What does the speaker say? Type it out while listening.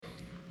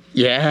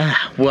Yeah,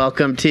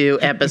 welcome to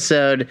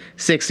episode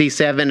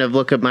 67 of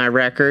Look at My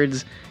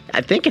Records.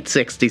 I think it's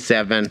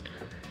 67.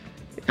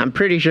 I'm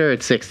pretty sure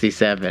it's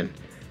 67.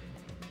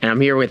 And I'm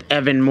here with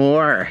Evan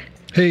Moore.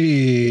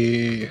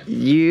 Hey.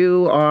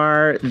 You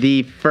are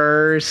the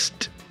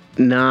first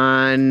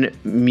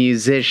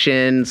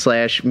non-musician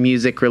 /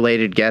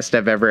 music-related guest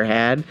I've ever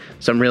had,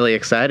 so I'm really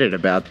excited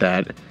about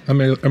that.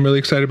 I'm really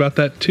excited about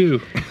that too.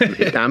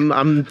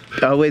 I'm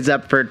always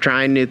up for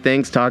trying new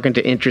things, talking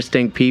to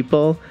interesting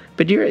people.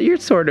 But you're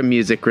sort of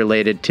music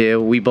related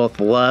too. We both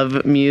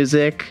love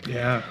music.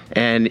 Yeah.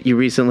 And you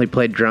recently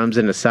played drums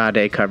in a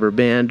Sade cover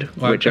band,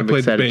 which I'm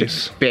excited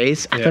bass. to.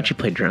 Bass? I thought you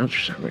played drums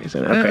for some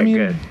reason. Okay,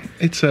 good.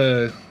 It's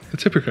a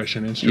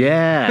percussion instrument.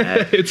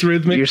 Yeah. It's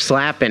rhythmic. You're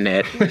slapping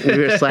it.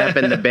 You're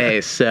slapping the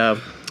bass. So,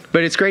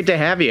 but it's great to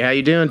have you. How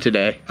you doing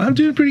today? I'm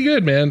doing pretty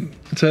good, man.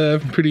 It's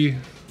a pretty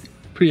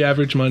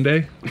average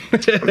Monday.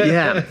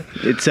 Yeah.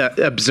 It's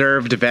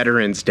observed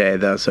Veterans Day,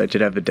 though, so I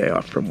did have a day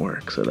off from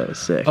work, so that was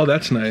sick. Oh,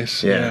 that's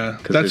nice. Yeah.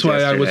 That's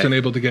why I wasn't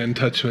able to get in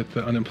touch with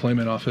the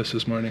unemployment office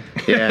this morning.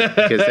 Yeah,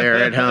 because they're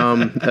at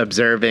home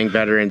observing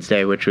Veterans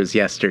Day, which was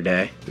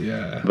yesterday.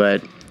 Yeah.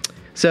 But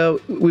so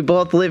we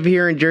both live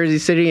here in Jersey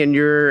City, and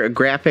you're a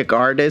graphic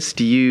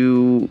artist.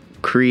 You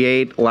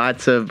create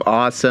lots of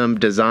awesome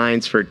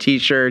designs for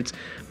T-shirts,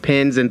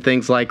 pins, and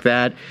things like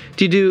that.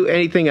 Do you do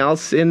anything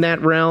else in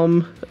that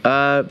realm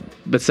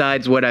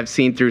besides what I've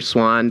seen through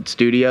Swan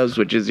Studios,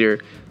 which is your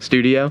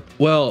studio?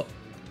 Well,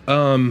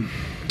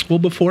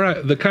 before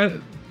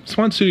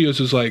Swan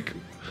Studios is like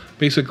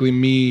basically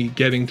me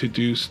getting to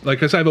do, like,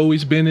 because I've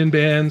always been in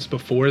bands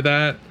before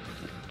that.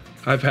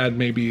 I've had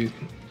maybe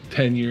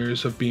 10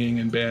 years of being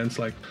in bands,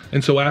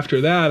 and so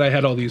after that I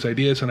had all these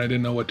ideas and I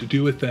didn't know what to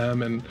do with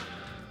them, and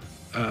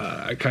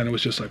I kind of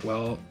was just like,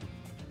 well,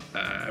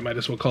 I might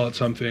as well call it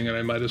something, and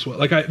I might as well,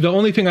 the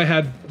only thing I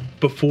had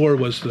before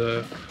was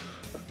the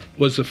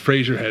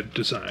Fraser head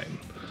design,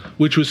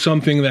 which was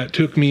something that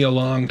took me a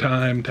long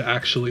time to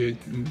actually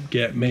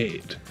get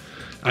made.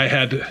 I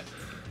had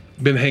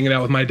been hanging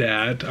out with my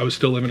dad. I was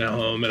still living at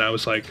home, and I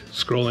was like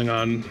scrolling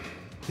on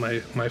my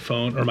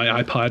phone or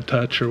my iPod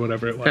Touch or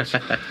whatever it was,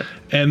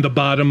 and the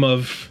bottom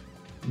of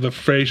the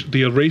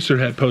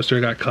Eraserhead poster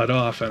got cut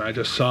off, and I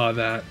just saw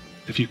that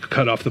if you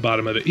cut off the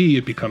bottom of the E,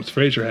 it becomes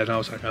Fraserhead, and I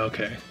was like,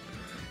 okay,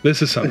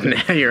 this is something.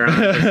 Now you're on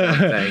to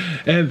something.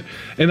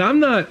 and I'm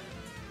not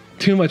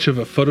too much of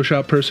a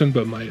Photoshop person,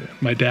 but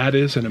my dad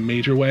is in a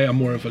major way. I'm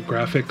more of a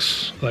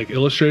graphics,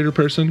 illustrator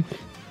person.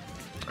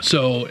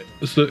 So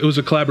it was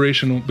a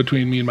collaboration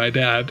between me and my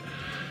dad.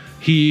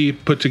 He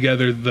put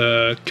together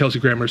the Kelsey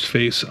Grammer's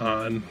face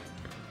on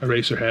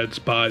Eraserhead's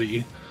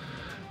body,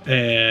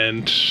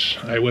 and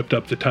I whipped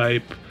up the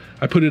type.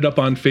 I put it up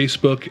on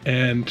Facebook,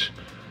 and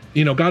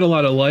got a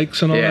lot of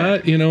likes and all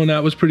that, and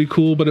that was pretty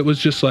cool. But it was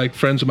just like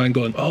friends of mine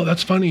going, "Oh,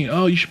 that's funny.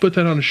 Oh, you should put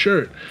that on a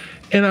shirt."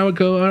 And I would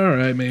go, all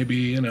right,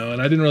 maybe, and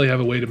I didn't really have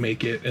a way to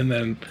make it. And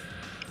then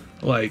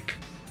like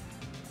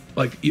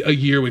a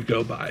year would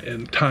go by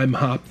and Time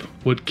Hop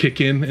would kick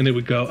in, and it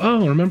would go,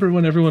 oh, remember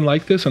when everyone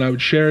liked this? And I would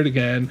share it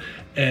again.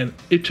 And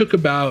it took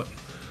about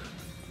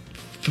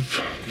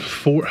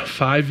 4 or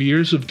 5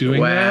 years of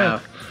doing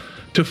that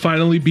to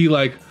finally be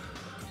like,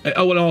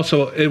 oh, and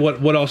also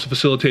what also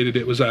facilitated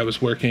it was I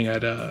was working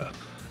at a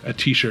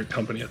T-shirt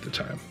company at the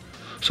time.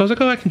 So I was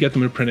like, oh, I can get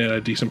them to print it at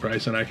a decent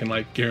price, and I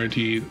can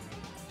guarantee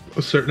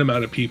a certain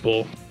amount of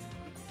people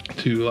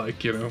to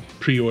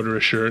pre-order a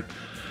shirt.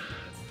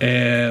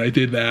 And I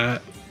did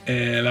that,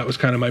 and that was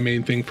kind of my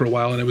main thing for a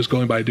while, and it was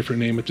going by a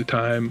different name at the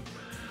time.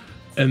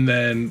 And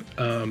then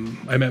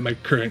I met my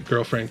current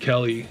girlfriend,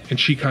 Kelly, and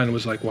she kind of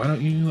was like, why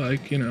don't you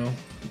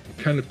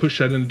kind of push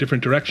that in a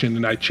different direction?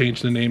 And I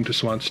changed the name to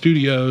Swan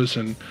Studios,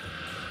 and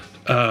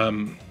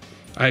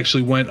I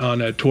actually went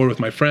on a tour with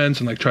my friends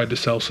and tried to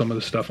sell some of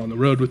the stuff on the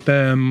road with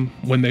them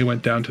when they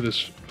went down to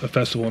a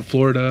festival in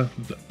Florida,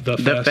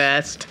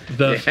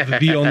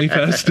 the only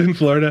fest in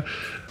Florida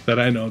that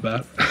I know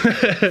about.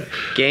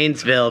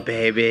 Gainesville,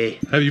 baby.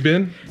 Have you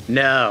been?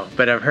 No,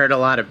 but I've heard a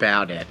lot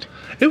about it.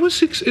 It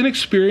was an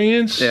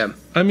experience. Yeah.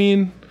 I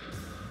mean,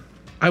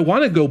 I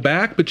want to go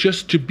back, but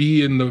just to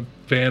be in the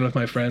van with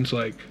my friends,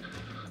 I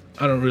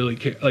don't really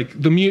care.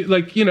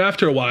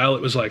 After a while,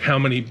 it was how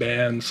many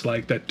bands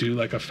that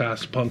do a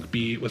fast punk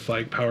beat with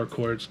power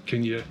chords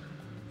can you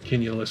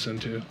listen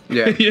to?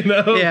 Yeah.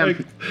 Yeah.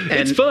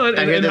 It's fun.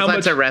 I hear there's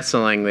lots of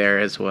wrestling there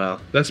as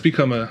well. That's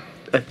become a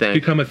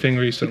thing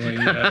recently.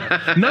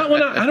 Yeah. Not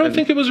when I don't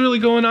think it was really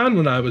going on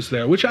when I was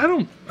there, which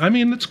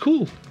it's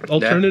cool.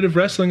 Alternative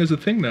wrestling is a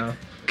thing now.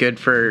 Good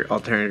for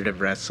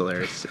alternative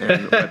wrestlers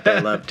and what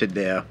they love to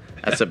do.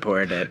 I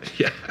support it.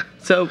 Yeah.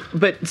 So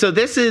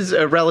this is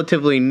a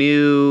relatively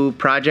new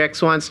project,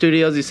 Swan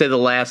Studios. You say the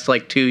last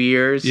 2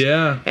 years.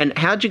 Yeah. And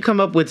how'd you come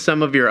up with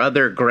some of your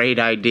other great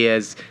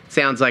ideas?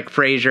 Sounds like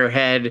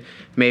Fraserhead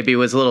maybe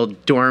was a little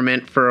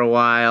dormant for a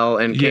while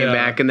and came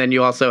back, and then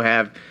you also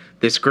have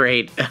this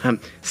great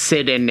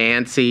Sid and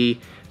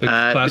Nancy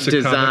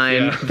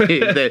design,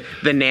 comic,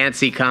 the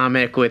Nancy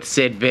comic with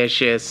Sid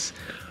Vicious.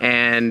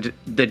 and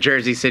the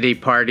Jersey City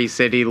Party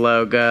City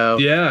logo.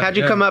 Yeah. How'd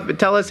you come up?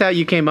 Tell us how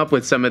you came up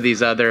with some of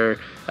these other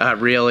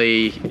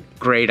really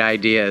great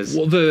ideas.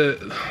 Well,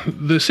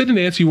 the Sid and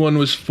Nancy one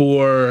was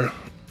for,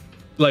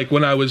 like,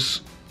 when I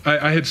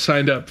had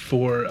signed up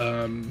for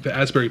the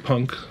Asbury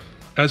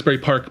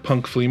Park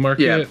Punk Flea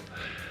Market. Yeah.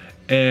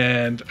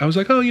 And I was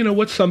like, oh,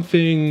 what's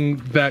something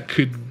that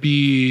could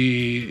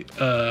be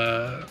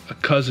a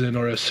cousin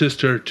or a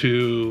sister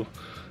to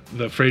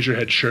the Fraser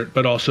Head shirt,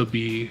 but also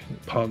be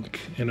punk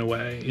in a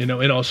way,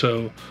 and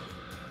also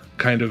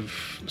kind of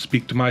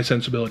speak to my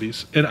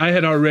sensibilities. And I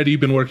had already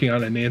been working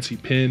on a Nancy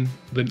pin,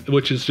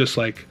 which is just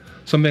like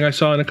something I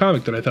saw in a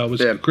comic that I thought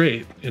was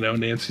great.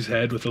 Nancy's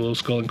head with a little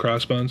skull and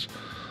crossbones.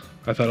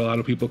 I thought a lot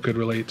of people could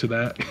relate to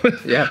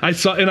that. Yeah. I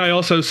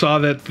also saw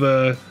that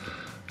the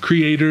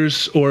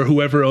creators or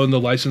whoever owned the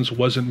license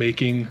wasn't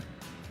making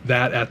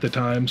that at the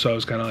time, so I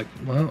was kind of like,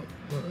 well,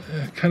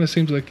 it kind of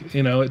seems like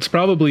it's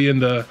probably in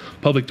the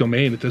public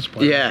domain at this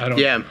point.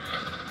 Yeah.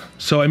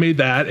 So I made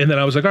that, and then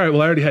I was like, all right,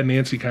 well, I already had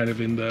Nancy kind of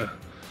in the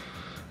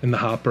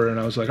hopper, and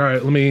I was like, all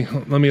right, let me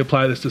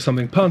apply this to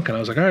something punk, and I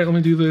was like, all right, let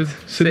me do the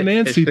Sid and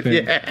Nancy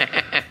thing.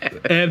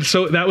 And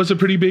so that was a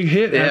pretty big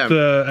hit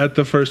at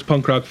the first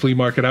punk rock flea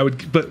market.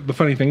 But the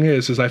funny thing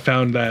is I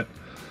found that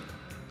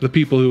the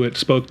people who it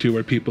spoke to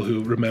were people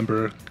who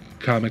remember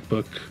comic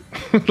book,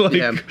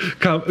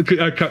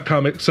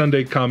 comic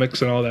Sunday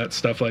comics and all that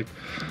stuff. Like,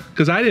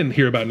 because I didn't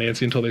hear about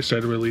Nancy until they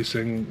started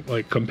releasing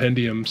like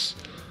compendiums,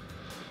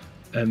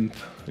 and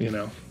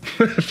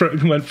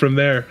went from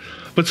there.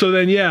 But so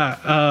then,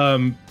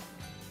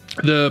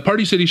 the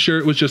Party City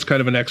shirt was just kind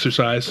of an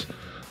exercise.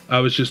 I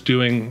was just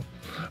playing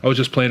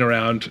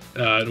around.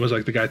 It was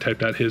like the guy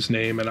typed out his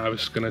name, and I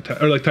was gonna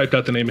typed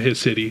out the name of his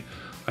city.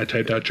 I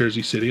typed out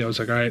Jersey City. I was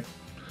like, all right.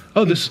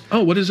 What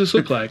does this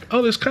look like?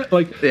 Oh, this kind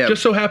of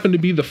just so happened to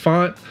be the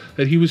font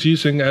that he was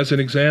using as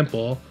an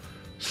example.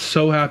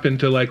 So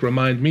happened to like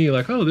remind me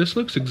like, oh, this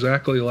looks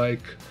exactly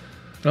like.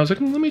 And I was like,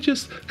 let me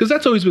just, because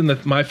that's always been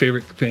my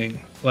favorite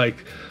thing,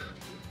 like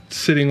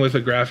sitting with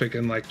a graphic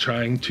and like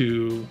trying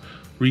to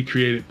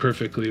recreate it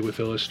perfectly with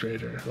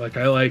Illustrator. Like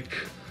I like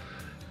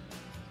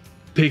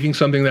taking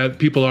something that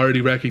people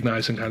already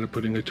recognize and kind of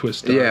putting a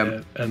twist on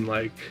it, and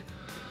like.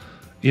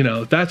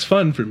 That's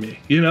fun for me,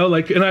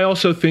 and I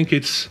also think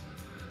it's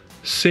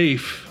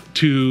safe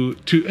to,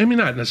 I mean,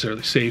 not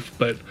necessarily safe,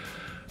 but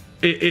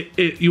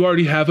you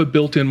already have a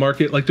built-in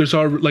market. Like there's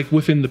like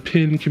within the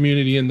pin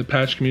community and the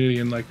patch community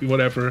and like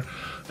whatever,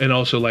 and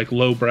also like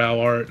lowbrow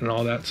art and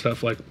all that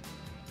stuff. Like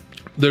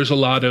there's a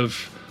lot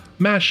of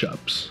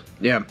mashups.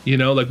 Yeah.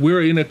 Like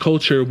we're in a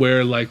culture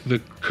where like the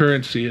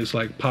currency is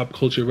like pop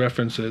culture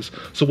references.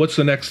 So what's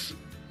the next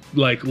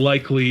like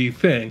likely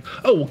thing?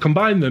 Oh, we'll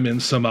combine them in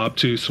some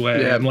obtuse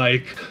way and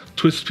like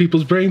twist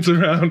people's brains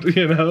around,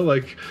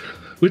 like,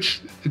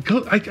 which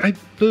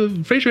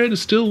the Fraser Head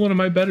is still one of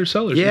my better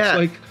sellers. Yeah. It's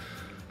like,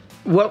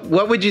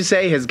 what would you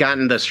say has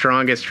gotten the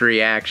strongest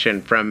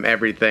reaction from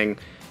everything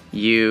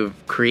you've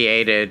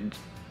created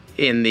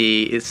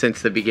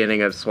since the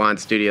beginning of Swan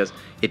Studios?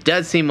 It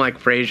does seem like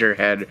Fraser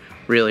Head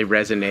really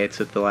resonates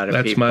with a lot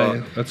of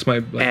people. That's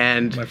my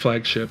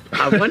flagship.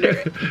 I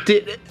wonder,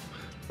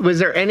 was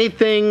there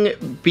anything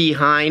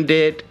behind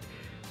it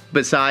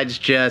besides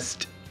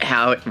just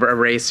how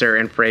Eraser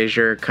and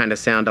Fraser kind of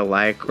sound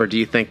alike? Or do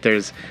you think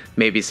there's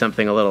maybe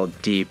something a little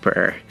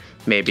deeper?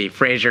 Maybe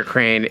Fraser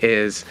Crane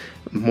is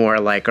more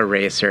like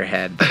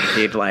Eraserhead than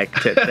he'd like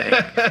to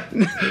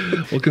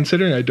think. Well,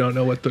 considering I don't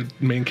know what the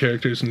main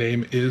character's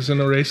name is in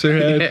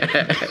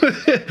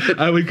Eraserhead,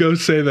 I would go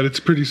say that it's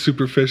pretty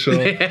superficial.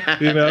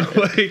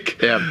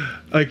 Like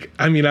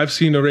I mean, I've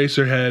seen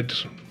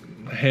Eraserhead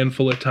a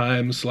handful of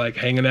times, like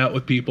hanging out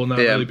with people, not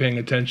really paying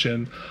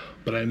attention,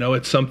 but I know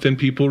it's something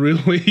people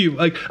really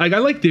like. I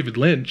like David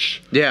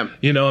Lynch. Yeah.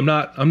 I'm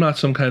not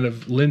some kind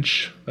of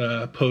Lynch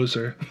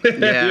poser.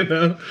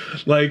 Yeah.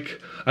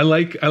 Like I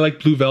like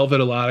Blue Velvet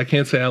a lot. I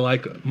can't say I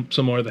like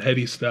some more of the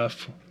heady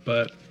stuff,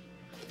 but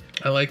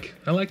I like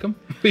them.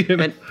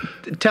 And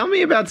tell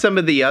me about some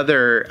of the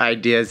other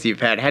ideas you've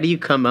had. How do you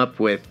come up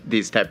with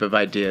these type of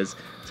ideas?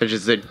 Such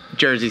as the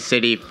Jersey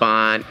City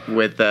font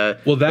with the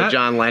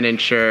John Lennon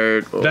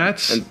shirt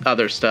and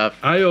other stuff.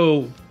 I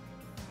owe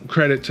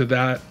credit to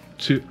that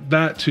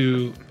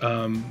to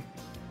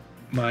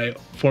my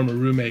former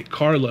roommate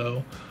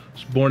Carlo,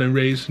 who's born and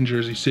raised in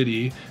Jersey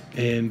City,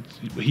 and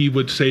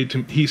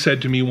he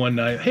said to me one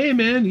night, "Hey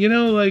man,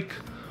 like,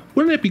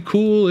 wouldn't it be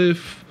cool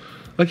if,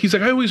 like," he's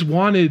like, I always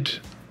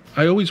wanted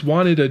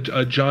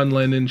a John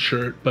Lennon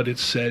shirt, but it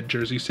said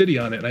Jersey City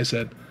on it. And I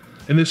said,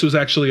 and this was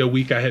actually a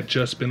week I had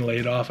just been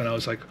laid off, and I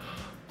was like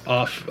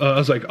off. I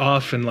was like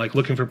off and like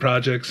looking for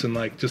projects and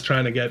like just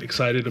trying to get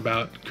excited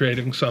about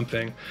creating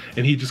something.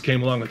 And he just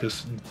came along with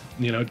this,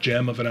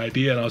 gem of an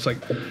idea, and I was like,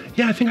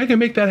 yeah, I think I can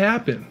make that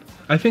happen.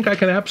 I think I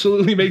can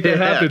absolutely make that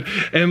happen.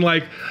 And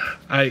like,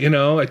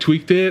 I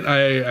tweaked it.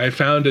 I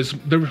found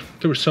there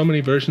were so many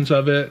versions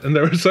of it, and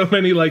there were so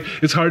many, like,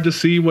 it's hard to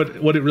see what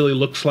it really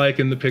looks like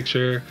in the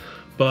picture,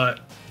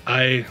 but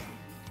I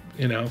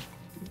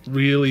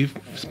really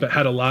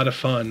had a lot of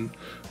fun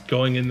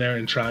going in there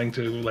and trying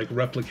to like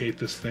replicate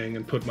this thing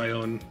and put my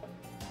own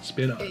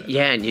spin on it.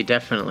 Yeah, and you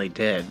definitely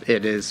did.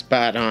 It is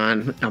spot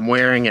on. I'm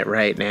wearing it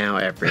right now,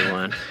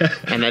 everyone.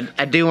 And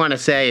I do want to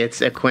say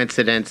it's a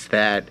coincidence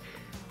that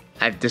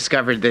I've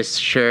discovered this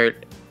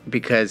shirt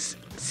because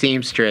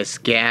seamstress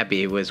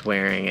Gabby was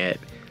wearing it.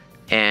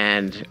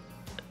 And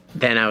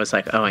then I was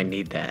like, oh, I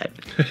need that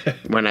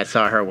when I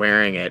saw her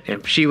wearing it.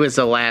 And she was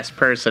the last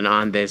person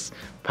on this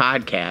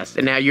podcast.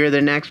 And now you're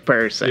the next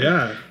person.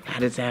 Yeah. How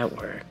does that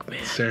work, man?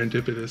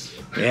 Serendipitous.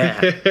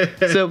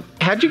 Yeah. So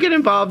how'd you get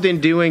involved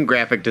in doing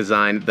graphic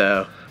design,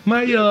 though?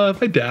 My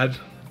dad.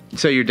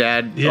 So your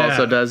dad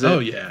also does it? Oh,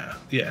 yeah.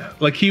 Yeah.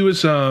 Like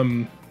he's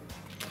an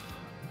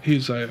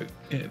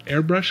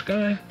airbrush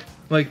guy.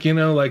 Like,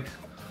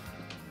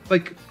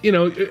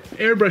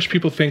 airbrush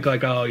people think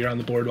like, oh, you're on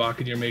the boardwalk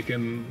and you're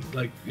making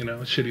like,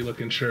 shitty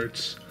looking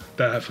shirts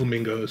that have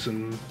flamingos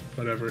and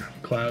whatever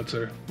clouds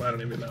or I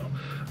don't even know.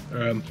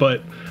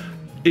 But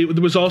it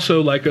was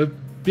also like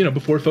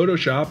before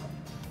Photoshop.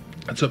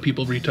 And so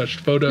people retouched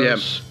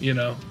photos,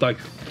 like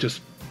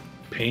just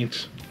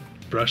paint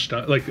brushed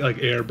on, like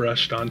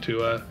airbrushed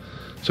onto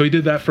so he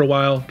did that for a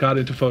while, got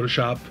into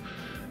Photoshop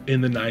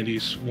in the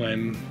 90s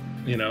when,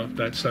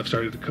 that stuff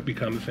started to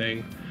become a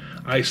thing.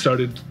 I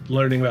started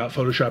learning about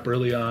Photoshop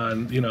early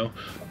on,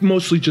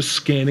 mostly just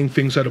scanning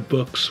things out of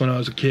books when I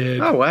was a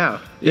kid. Oh, wow.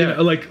 Yeah.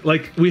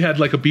 Like we had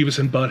like a Beavis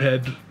and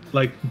Butthead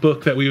like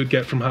book that we would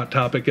get from Hot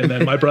Topic, and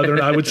then my brother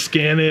and I would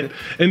scan it.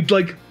 And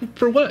like,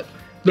 for what?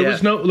 There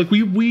was no, like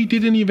we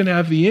didn't even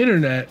have the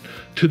internet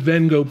to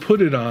then go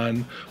put it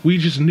on. We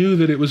just knew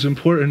that it was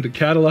important to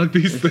catalog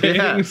these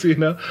things,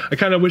 I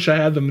kind of wish I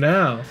had them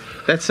now.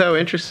 That's so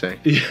interesting.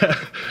 Yeah.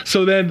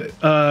 So then,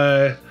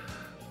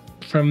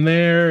 from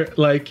there,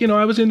 like,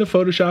 I was into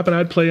Photoshop and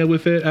I'd play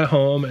with it at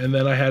home. And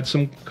then I had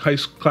some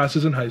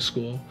classes in high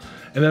school.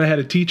 And then I had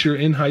a teacher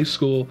in high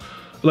school.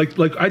 Like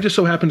I just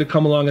so happened to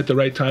come along at the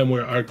right time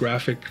where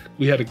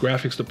we had a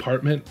graphics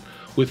department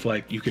with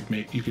like, you could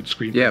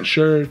screen print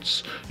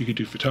shirts, you could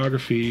do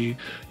photography,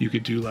 you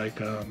could do like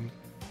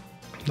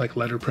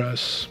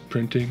letterpress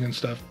printing and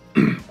stuff.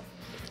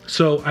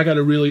 So I got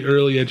a really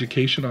early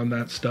education on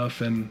that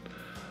stuff, and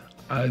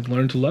I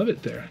learned to love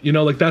it there.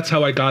 Like that's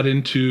how I got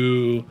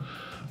into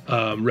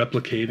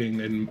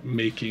replicating and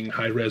making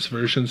high-res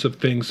versions of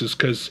things, is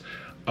because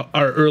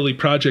our early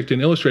project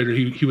in Illustrator,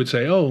 he would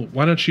say, oh,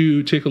 why don't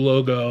you take a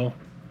logo.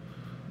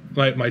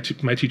 My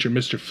teacher,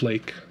 Mr.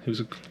 Flake, he was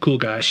a cool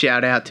guy.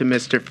 Shout out to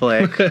Mr.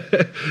 Flake.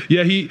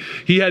 Yeah, he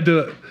had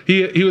to.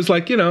 He was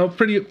like,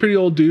 pretty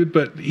old dude,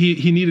 but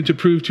he needed to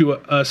prove to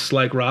us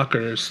like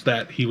rockers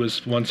that he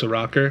was once a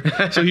rocker.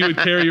 So he would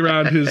carry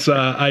around his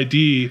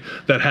ID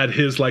that had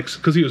his like,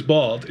 because he was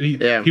bald.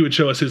 And he would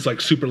show us his like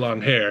super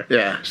long hair.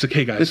 Yeah. He's like,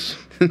 hey guys,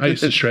 I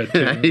used to shred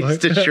too. I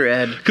used to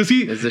shred.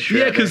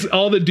 Because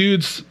all the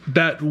dudes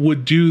that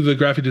would do the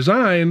graphic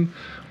design,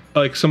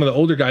 like some of the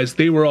older guys,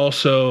 they were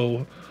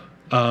also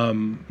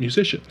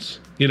musicians.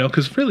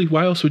 Because really,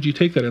 why else would you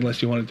take that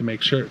unless you wanted to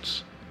make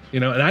shirts?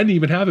 And I didn't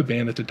even have a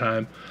band at the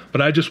time,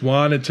 but I just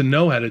wanted to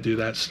know how to do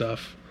that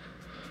stuff.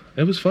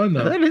 It was fun,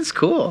 though. That is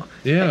cool.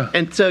 Yeah.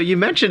 And so you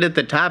mentioned at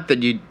the top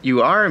that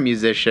you are a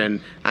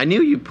musician. I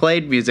knew you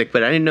played music,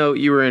 but I didn't know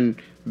you were in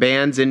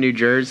bands in New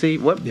Jersey.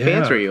 What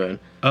bands were you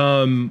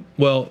in?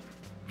 Well,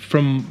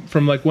 from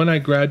like when I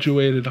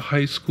graduated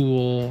high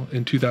school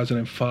in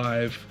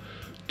 2005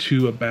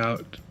 to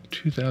about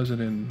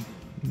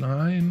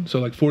 2009, so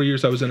like 4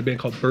 years, I was in a band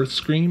called Birth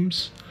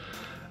Screams,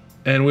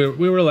 and we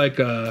were like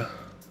a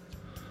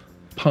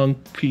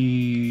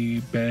punky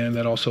band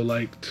that also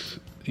liked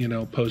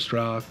post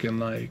rock and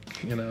like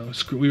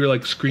we were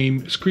like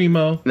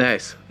screamo.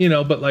 Nice.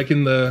 But like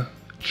in the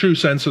true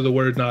sense of the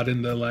word, not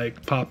in the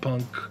like pop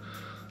punk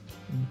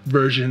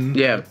version.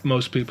 Yeah.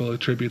 Most people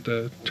attribute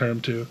the term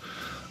to.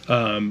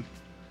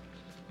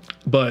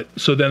 But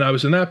so then I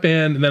was in that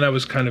band, and then I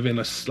was kind of in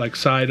a like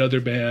side other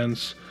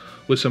bands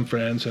with some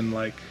friends, and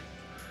like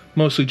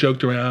mostly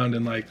joked around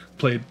and like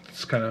played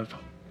this kind of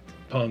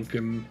punk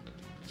and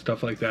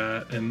stuff like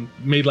that, and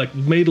made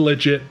a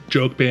legit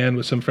joke band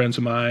with some friends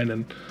of mine,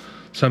 and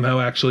somehow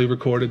actually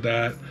recorded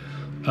that.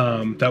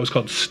 That was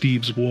called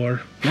Steve's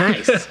War.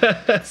 Nice.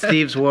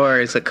 Steve's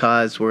War is a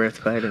cause worth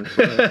fighting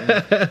for.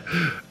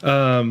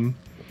 And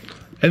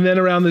then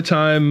around the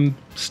time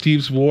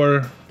Steve's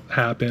War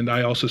happened,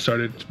 I also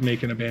started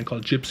making a band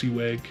called Gypsy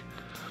Wig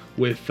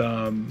with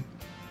an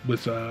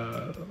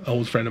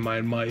old friend of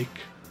mine, Mike,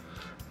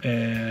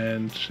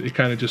 and it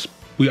kind of just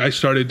I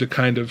started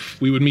to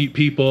we would meet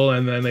people,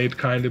 and then they'd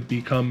kind of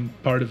become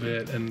part of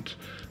it and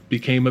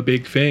became a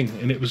big thing,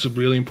 and it was a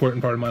really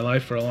important part of my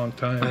life for a long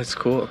time. That's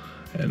cool.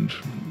 And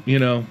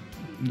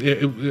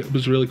it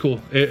was really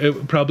cool.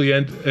 It probably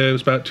it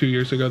was about 2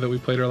 years ago that we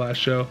played our last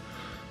show.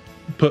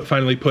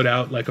 Finally put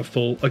out like a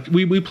full, like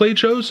we played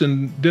shows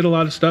and did a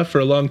lot of stuff for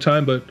a long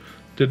time, but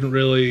didn't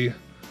really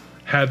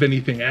have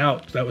anything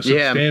out that was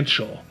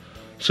substantial.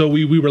 So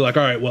we were like,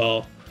 all right,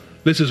 well,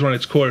 this has run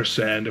its course,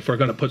 and if we're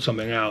going to put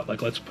something out,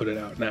 like let's put it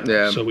out now.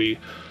 Yeah. So we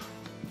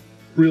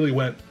really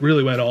went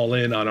all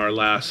in on our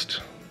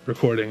last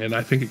recording, and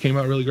I think it came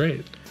out really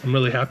great. I'm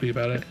really happy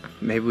about it.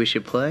 Maybe we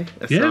should play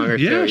a Yeah, song or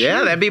two. yeah, Yeah,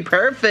 sure. that'd be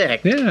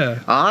perfect. Yeah.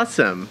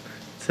 Awesome.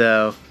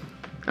 So,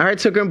 all right,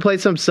 so we're going to play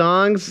some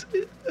songs.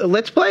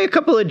 Let's play a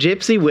couple of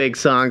Gypsy Wig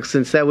songs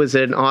since that was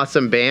an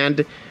awesome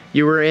band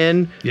you were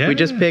in. Yeah. We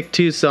just picked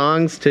 2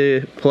 songs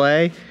to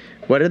play.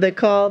 What are they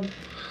called?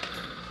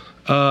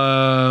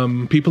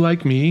 People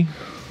Like Me.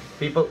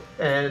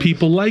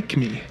 People Like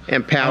Me.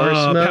 and Power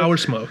Smoke. Power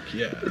Smoke,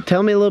 yeah.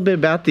 Tell me a little bit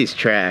about these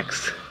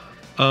tracks.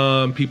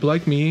 People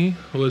Like Me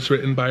was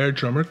written by our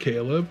drummer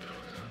Caleb,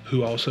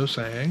 who also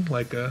sang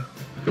like a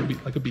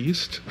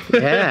beast.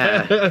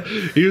 Yeah.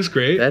 He was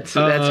great. That's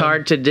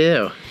hard to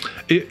do.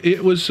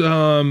 It was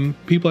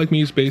People Like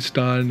Me is based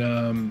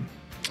on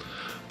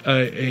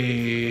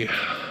I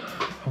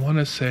want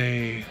to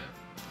say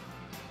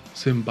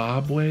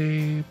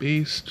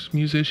Zimbabwe-based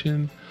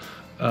musician.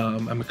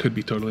 I could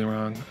be totally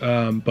wrong,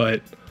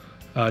 but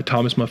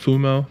Thomas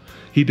Mafumo.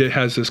 He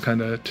has this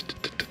kind of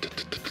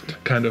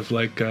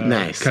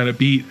Nice. kind of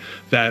beat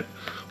that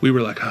we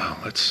were like,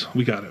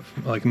 we got it.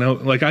 Like, no,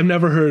 like I've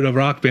never heard a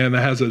rock band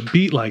that has a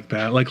beat like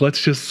that. Like,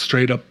 let's just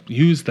straight up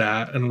use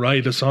that and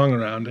write a song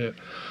around it.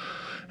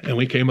 And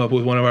we came up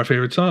with one of our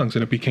favorite songs,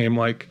 and it became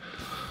like,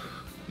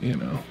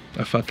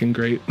 a fucking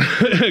great,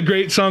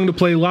 great song to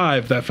play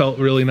live. That felt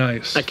really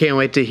nice. I can't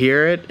wait to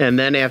hear it. And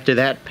then after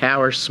that,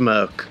 Power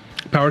Smoke.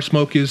 Power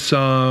Smoke is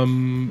a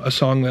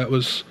song that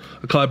was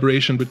a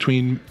collaboration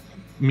between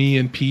me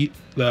and Pete.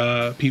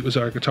 Pete was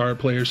our guitar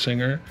player,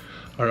 singer,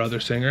 our other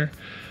singer,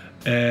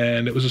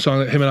 and it was a song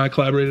that him and I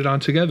collaborated on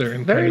together.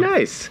 And Very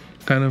nice.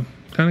 Kind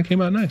of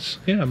came out nice.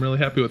 Yeah, I'm really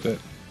happy with it.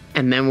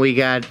 And then we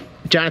got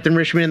Jonathan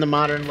Richman and the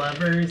Modern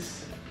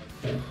Lovers.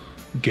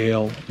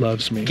 Gail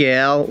Loves Me.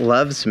 Gail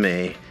Loves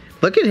Me.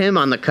 Look at him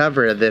on the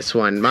cover of this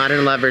one.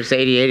 Modern Lovers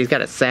 88. He's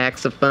got a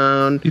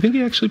saxophone. Do you think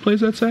he actually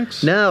plays that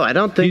sax? No, I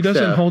don't think He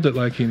doesn't so. hold it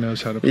like he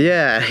knows how to play.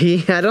 Yeah,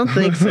 I don't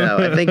think so.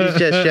 I think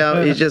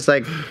he's just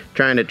like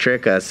trying to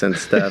trick us and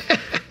stuff.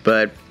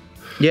 But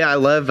yeah, I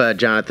love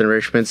Jonathan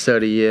Richman. So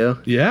do you.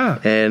 Yeah.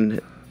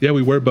 And Yeah,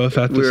 we were both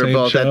at the we same were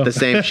both show. at the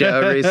same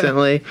show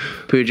recently.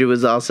 Pooja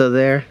was also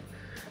there.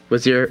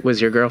 Was your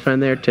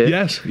girlfriend there too?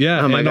 Yes,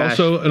 yeah. Oh my and gosh.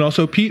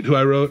 also Pete, who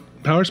I wrote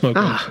Power Smoke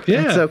Ah, with.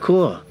 Yeah. that's so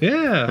cool.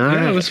 Yeah, All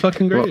right. it was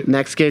fucking great. Well,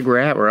 next gig we're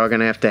at, we're all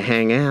gonna have to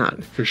hang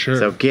out. For sure.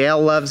 So Gail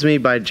Loves Me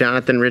by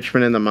Jonathan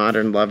Richman and the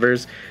Modern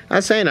Lovers. I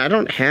was saying I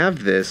don't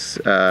have this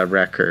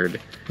record.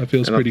 That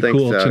feels I don't pretty think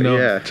cool so,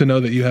 yeah. to know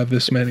that you have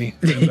this many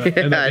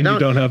and I you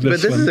don't have this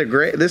But this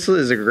one.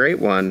 is a great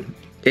one.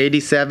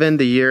 87,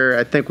 the year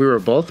I think we were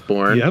both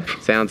born. Yep.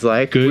 Sounds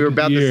like Good we were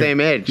about the year.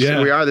 same age.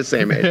 Yeah. We are the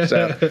same age,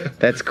 so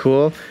that's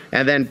cool.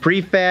 And then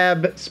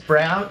Prefab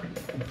Sprout.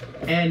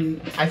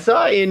 And I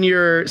saw in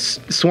your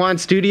Swan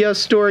Studio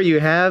store you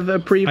have a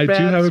Prefab. I do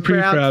have a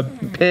Sprout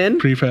prefab pin.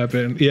 Prefab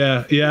pin.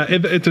 Yeah.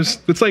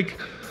 It's like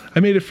I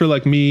made it for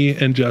like me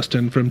and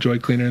Justin from Joy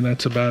Cleaner, and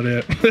that's about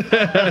it.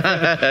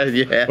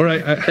 Yeah. Or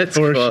That's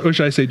or cool.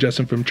 should I say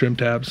Justin from Trim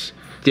Tabs?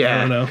 Yeah. I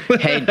don't know.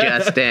 Hey,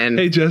 Justin.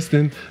 Hey,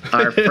 Justin.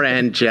 Our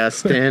friend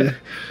Justin.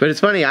 But it's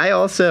funny. I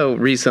also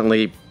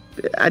recently,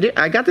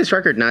 I got this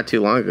record not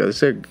too long ago.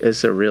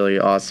 It's a really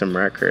awesome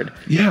record.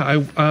 Yeah,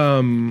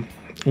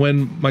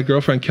 when my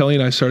girlfriend Kelly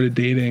and I started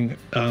dating,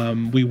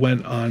 we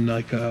went on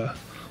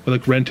we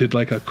rented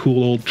like a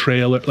cool old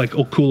trailer, like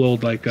kind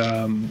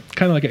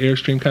of like an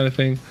Airstream kind of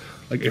thing,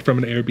 like from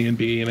an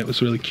Airbnb, and it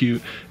was really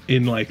cute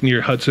in like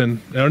near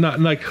Hudson, or not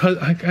like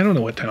I don't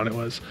know what town it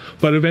was,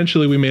 but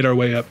eventually we made our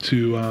way up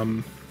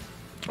to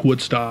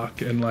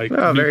Woodstock and like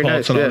Oh, New very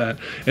Paltz nice, and all yeah. that,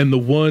 and the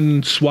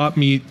one swap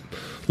meet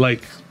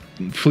like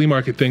flea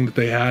market thing that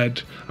they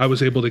had, I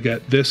was able to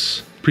get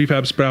this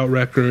Prefab Sprout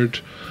record.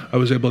 I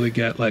was able to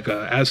get like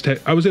a Aztec.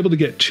 I was able to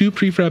get 2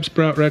 Prefab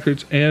Sprout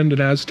records and an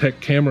Aztec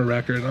camera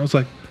record. And I was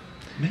like,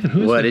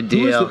 man, What a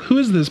deal. Who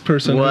is this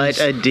person? What who's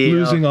a deal.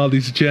 Losing all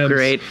these gems.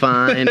 Great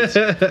find.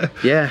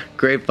 Yeah,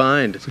 great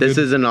find. This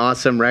is an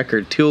awesome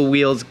record. Tool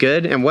Wheels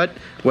Good. And what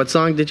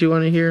song did you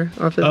want to hear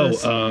off of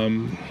this?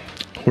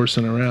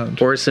 Horsing Around.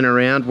 Horsing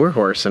Around. We're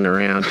horsing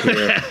around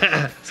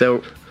here.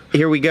 So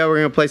here we go. We're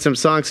going to play some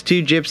songs.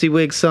 2 Gypsy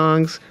Wig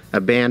songs, a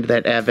band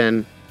that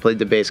Evan played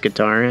the bass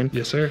guitar in.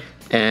 Yes, sir.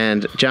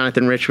 And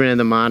Jonathan Richman and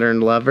the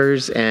Modern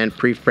Lovers and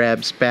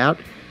Prefab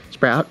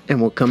Sprout, and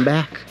we'll come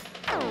back.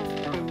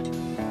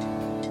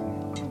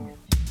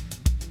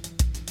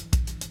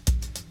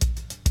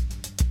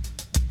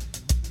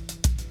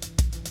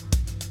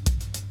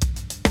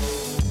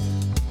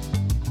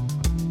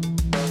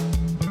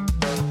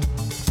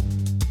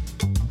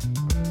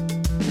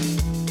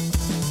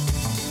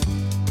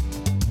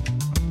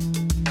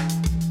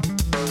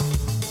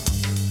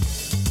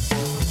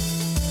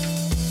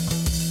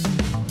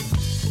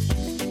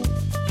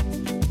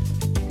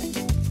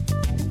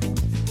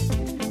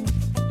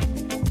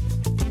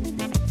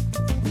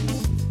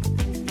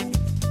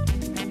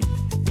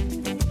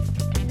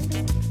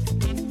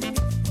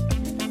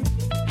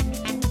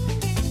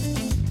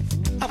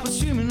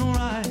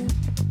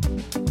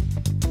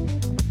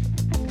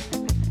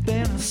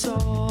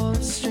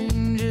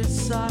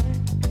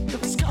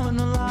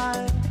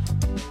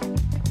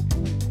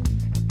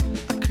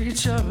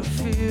 creature of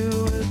fear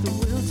with the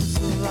will to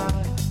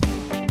survive.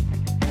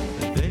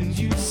 And then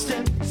you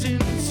stepped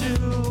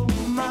into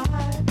my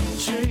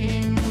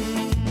dream.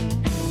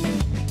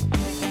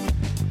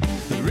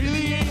 There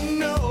really ain't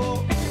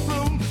no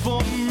room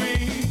for me.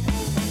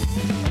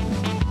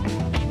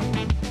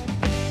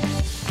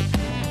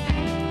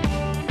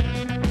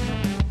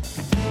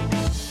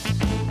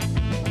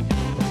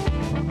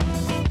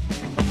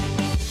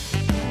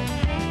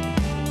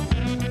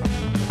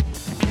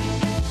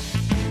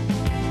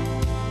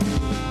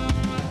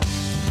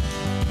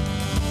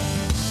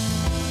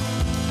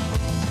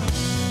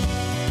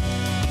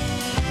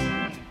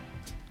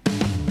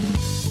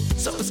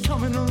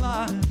 Coming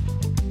alive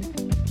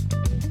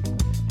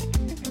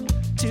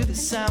to the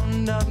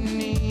sound of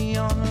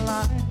neon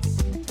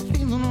lights,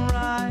 feeling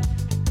right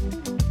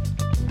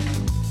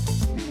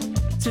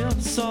till I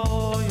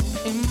saw your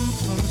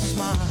infamous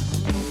smile.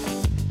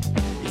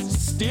 You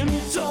steer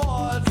me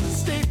towards a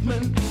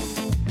statement,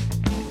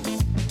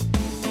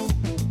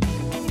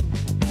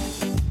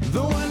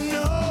 though I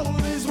know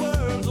these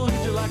words will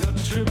hit you like a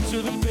trip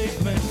to the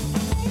pavement.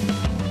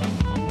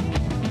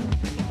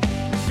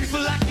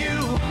 People like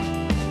you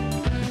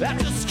that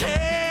just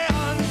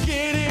can't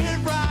get it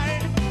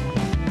right.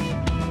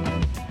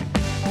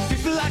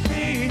 People like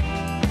me,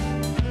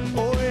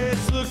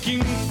 always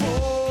looking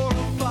for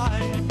a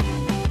fight.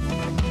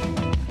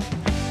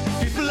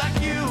 People like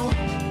you,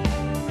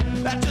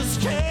 that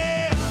just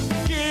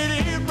can't get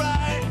it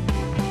right.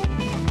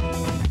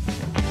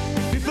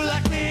 People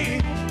like me,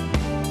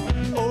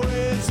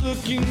 always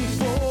looking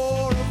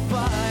for a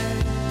fight.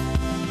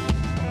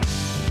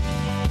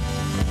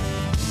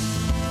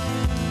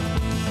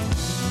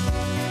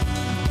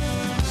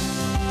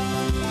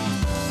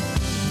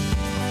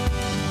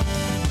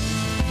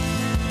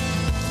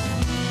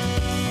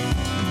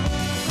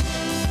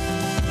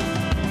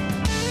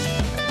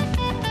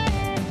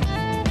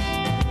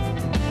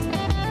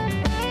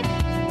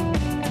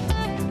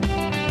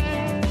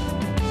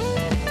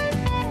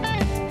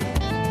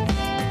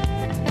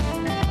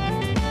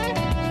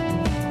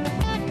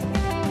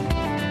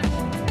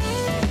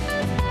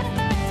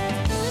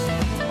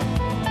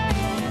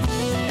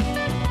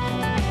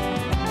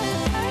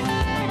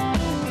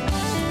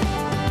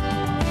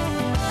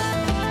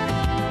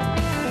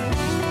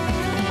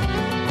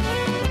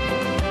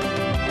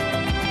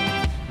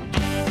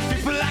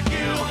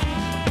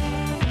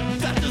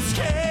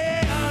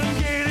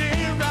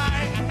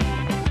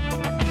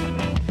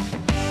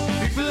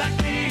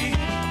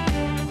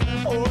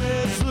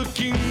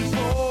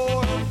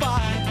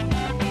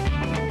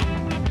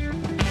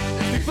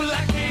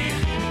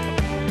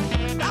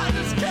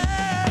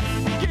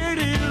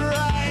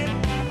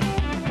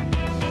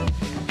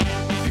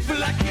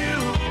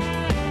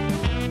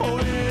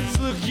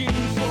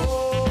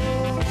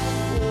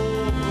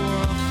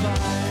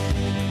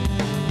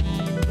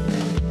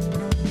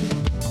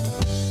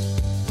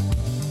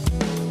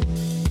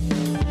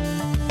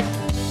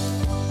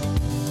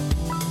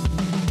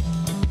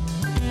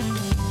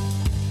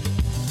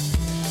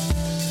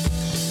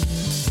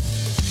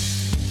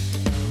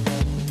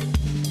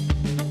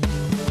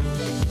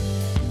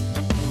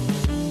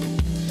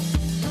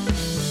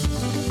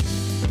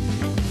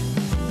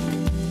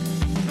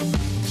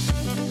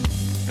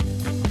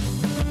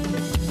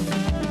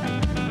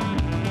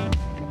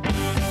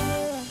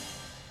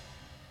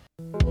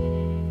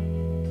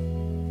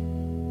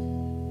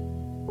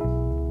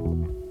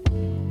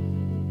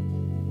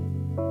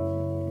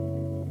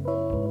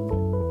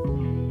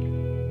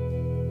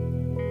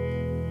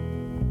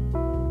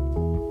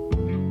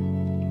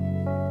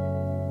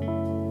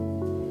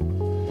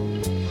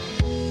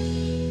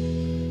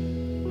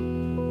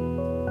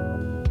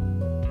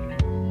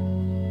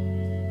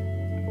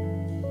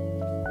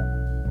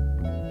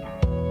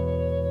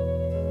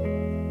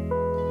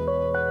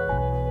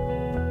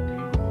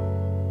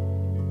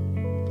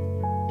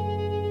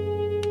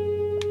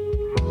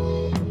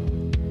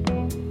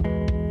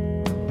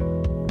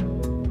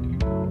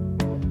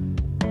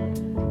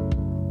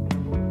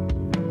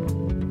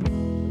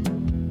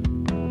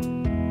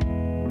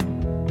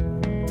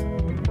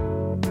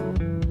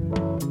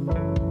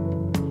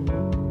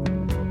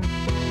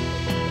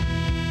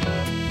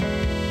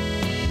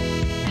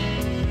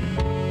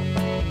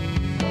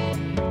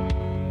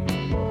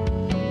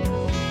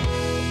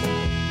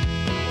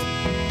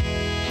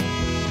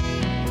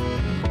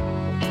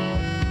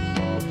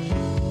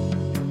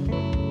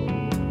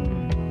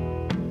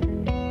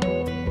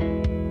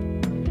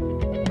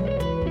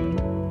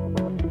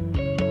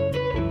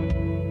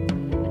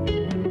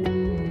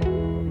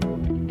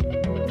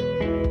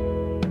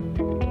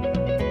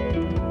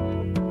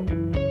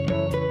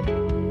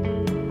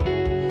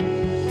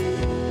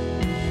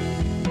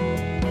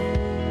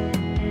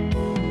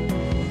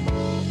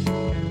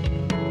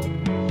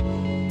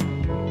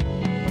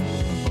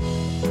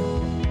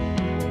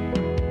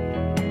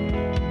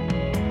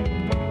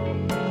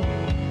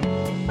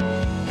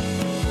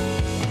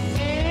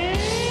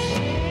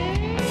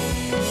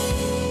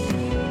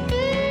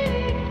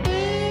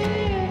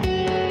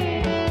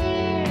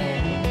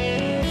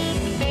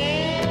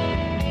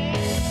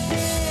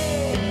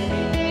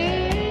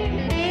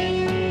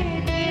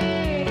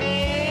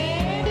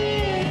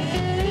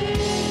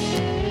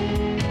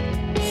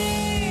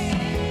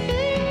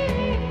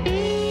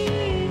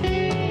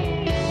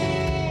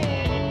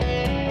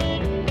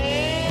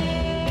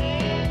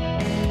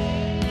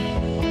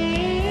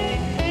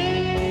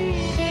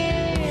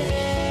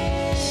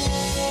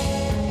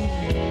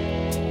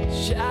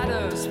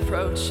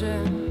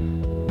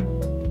 searching,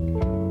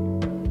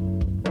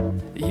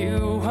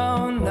 you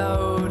won't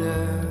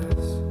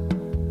notice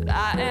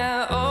that I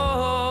am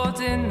old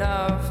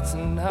enough to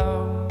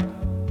know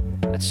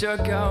that you're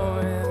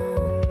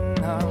going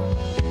home.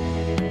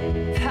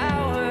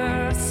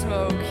 Power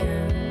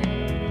smoking,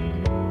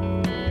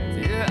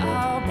 you're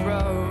all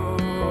broken.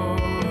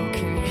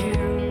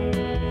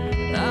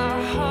 You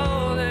are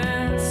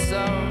holding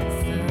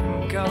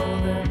something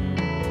golden.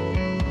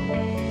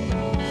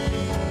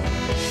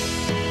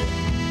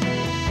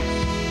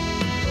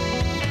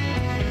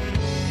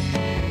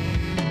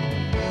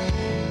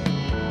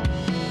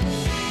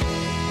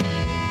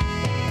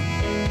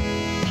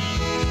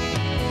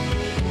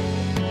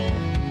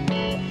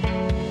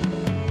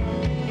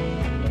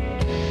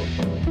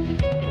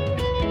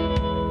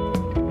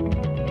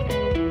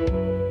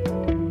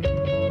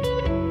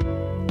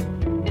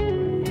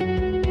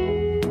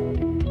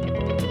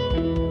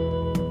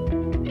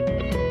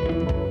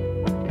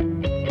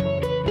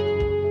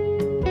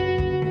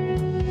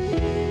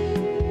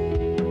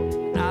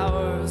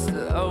 Hours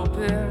that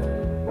open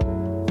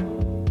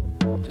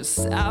just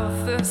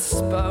south of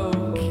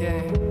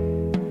Spokane.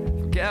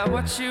 Forget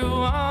what you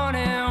want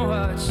and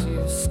what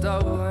you've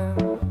stolen.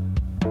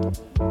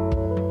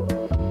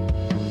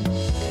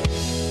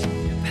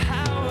 Your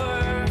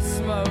power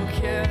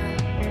smoking,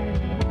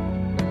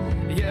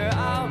 you're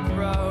all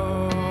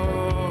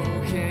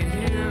broken.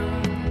 You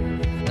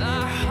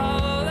are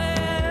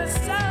holding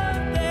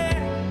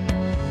something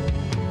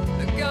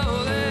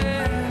golden.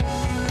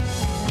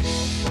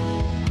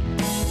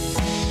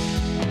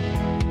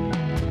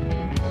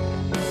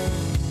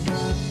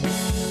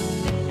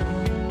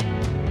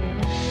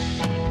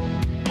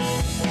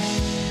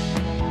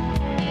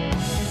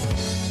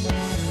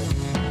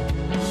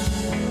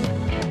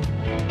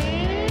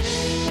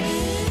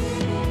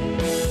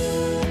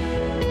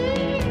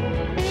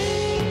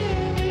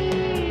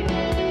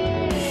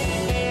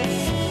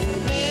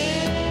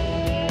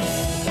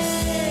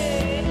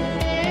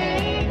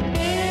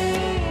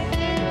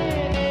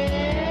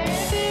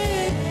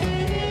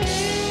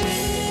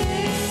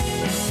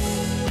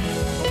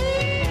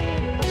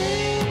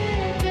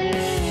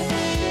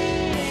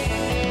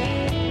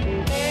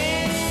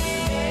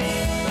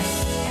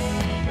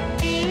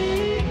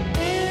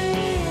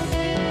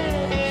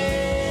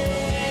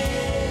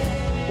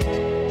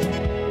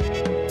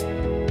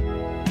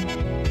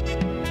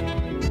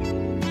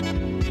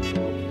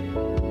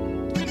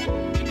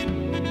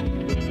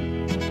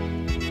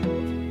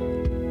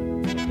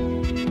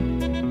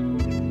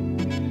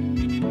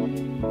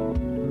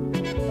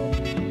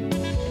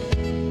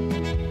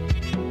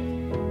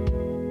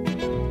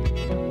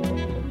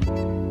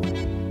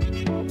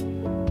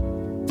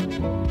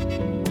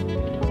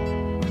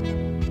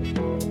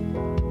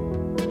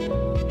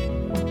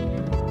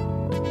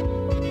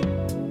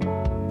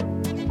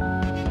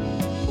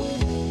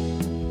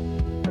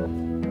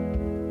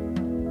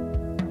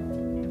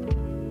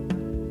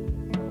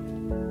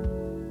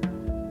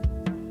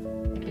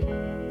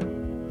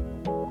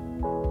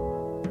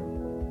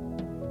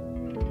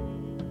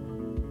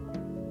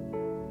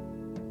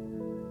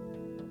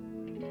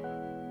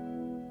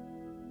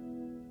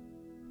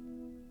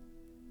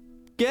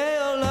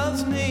 Gail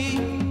loves me.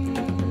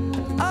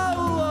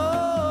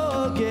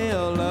 Oh,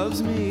 Gail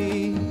loves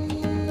me.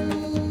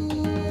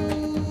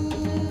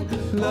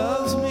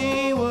 Loves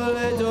me, will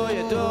adore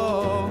you,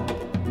 door.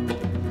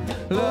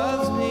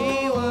 Loves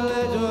me, will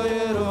adore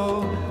you,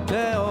 door.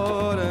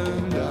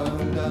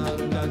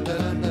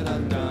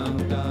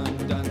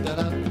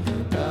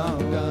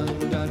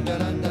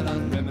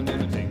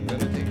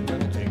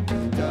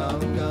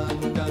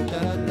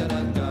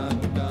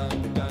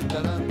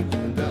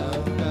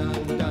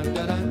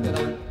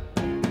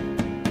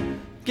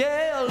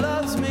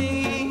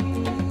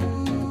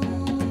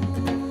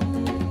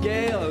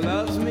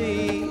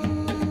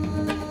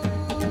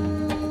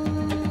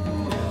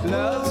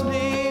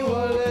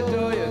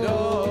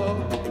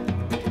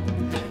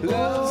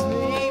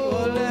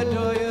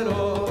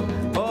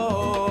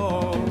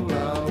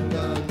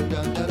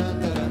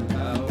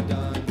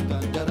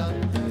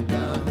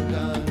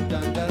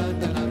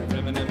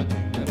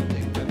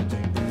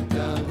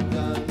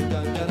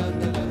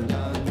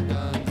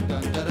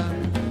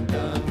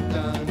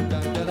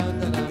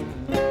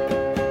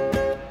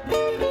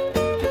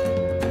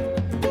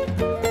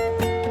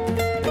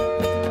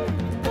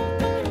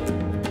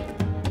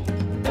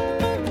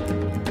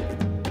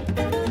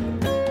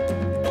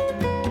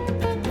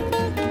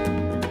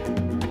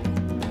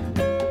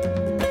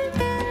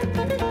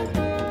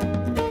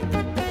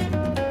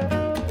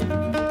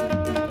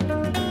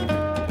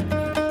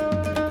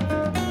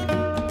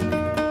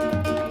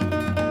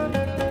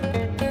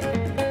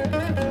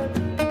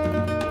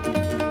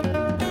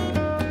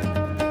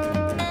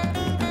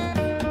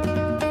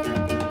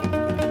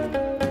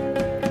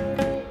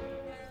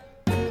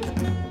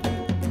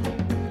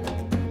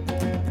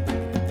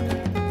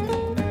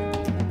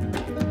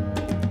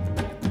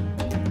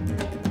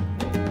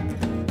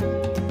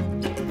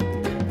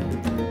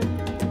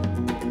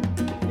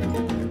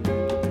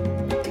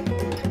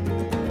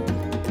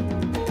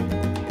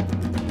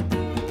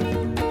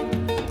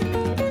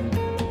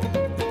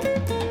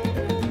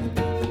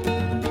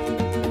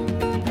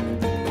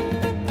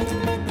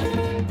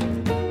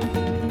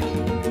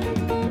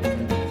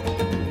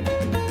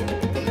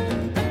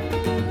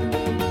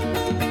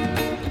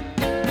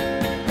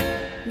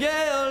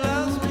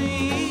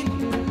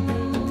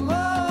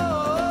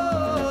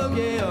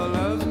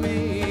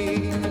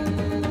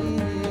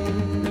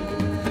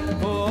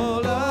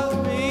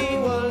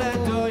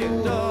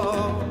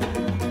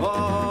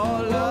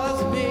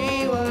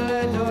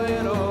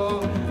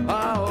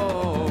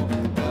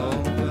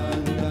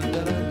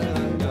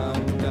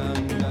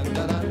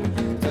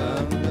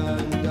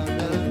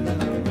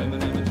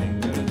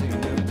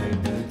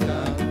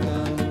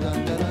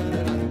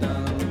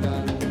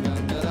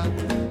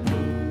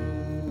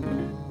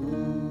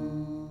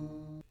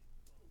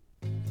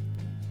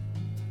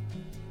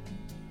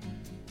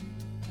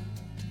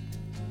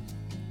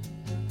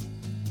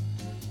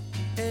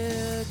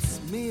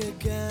 It's me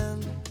again,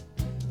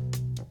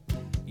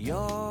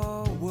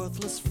 your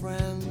worthless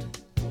friend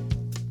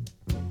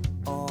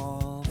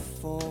or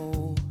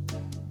foe.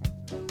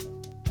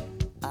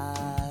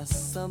 I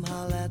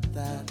somehow let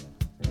that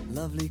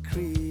lovely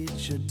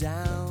creature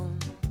down,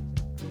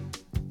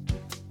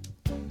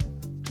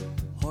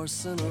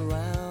 horsing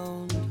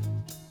around,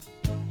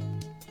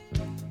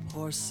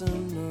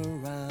 horsing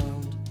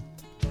around.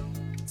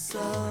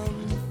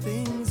 Some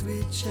things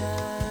we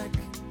check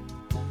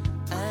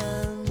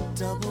and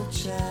double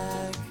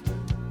check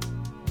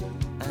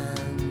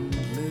and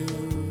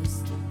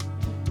lose.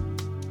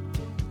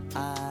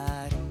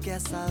 I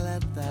guess I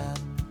let that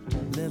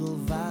little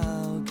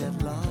vow get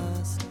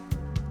lost,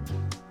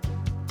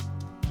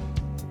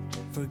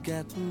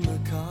 forgetting the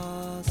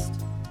cost,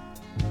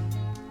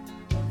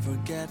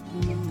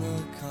 forgetting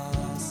the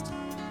cost.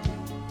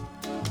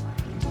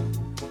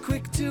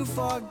 Quick to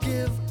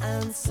forgive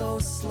and so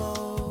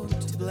slow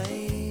to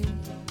blame.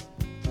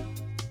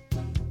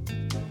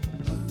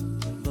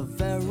 The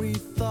very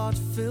thought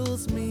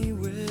fills me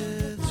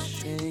with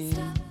shame.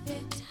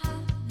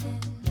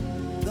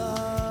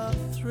 The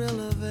thrill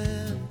of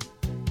it,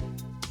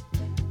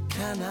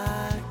 can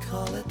I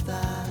call it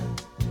that,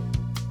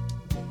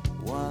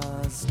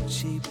 was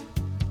cheap.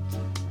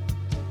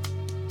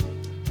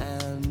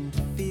 And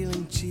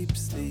feeling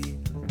cheap's the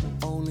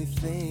only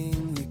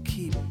thing you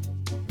keep.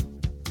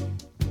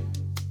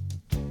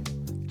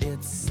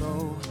 It's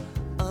so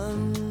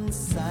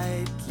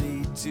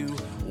unsightly to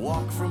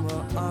walk from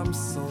her arms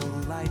so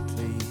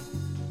lightly,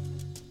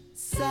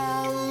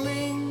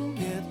 selling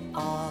it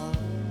all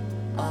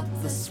up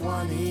the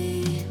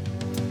Swanee.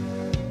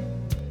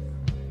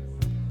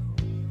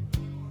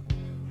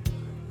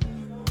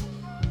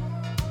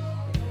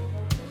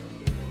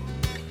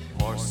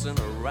 Horsing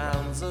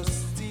around's a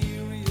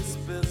serious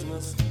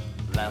business.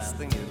 Last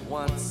thing you'd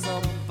want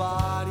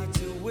somebody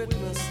to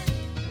witness.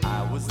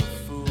 I was a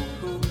fool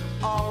who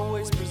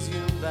always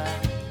presumed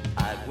that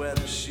I'd wear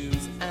the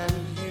shoes and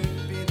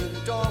you'd be the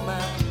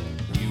doormat.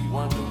 You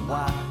wonder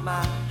why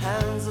my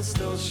hands are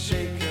still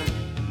shaking.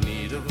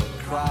 Need of a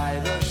cry,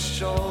 the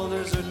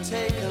shoulders are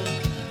taken.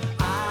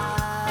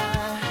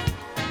 I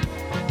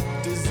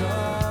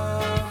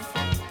deserve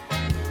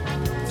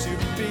to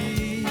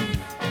be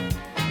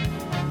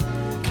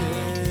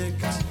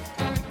kicked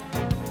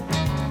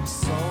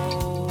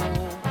so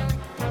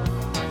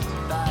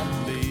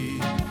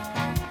badly.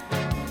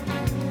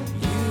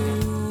 You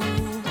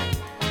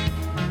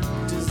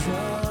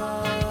deserve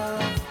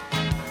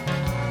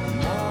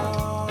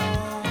more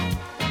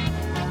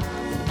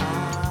than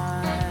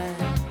I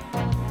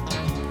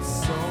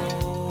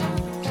sold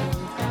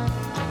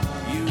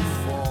you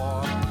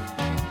for.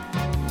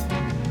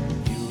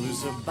 You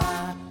loser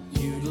bye,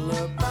 you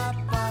loser bye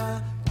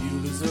bye, you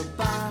loser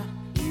bye,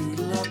 you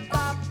loser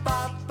bye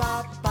bye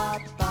bye bye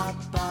bye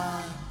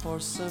bye.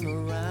 Horsing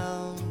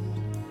around,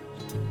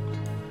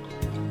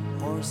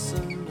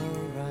 horsing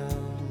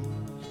around.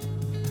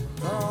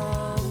 The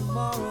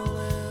moral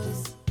is,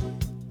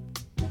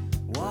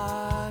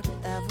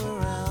 whatever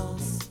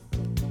else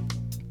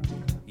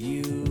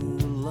you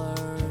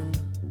learn,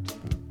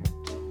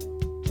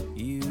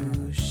 you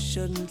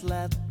shouldn't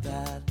let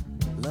that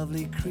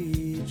lovely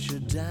creature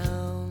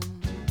down.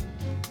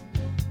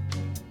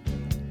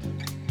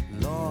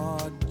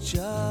 Lord,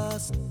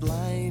 just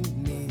blind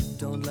me,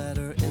 don't let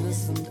her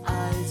innocent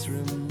eyes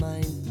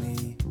remind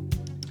me.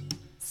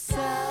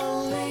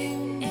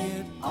 Selling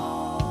it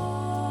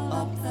all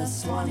up the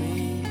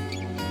Swanee.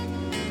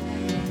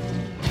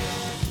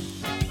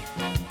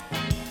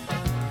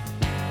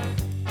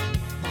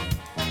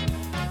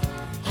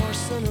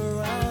 Horsing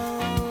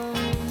around,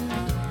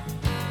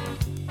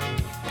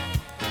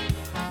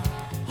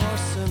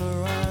 horsing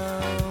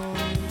around,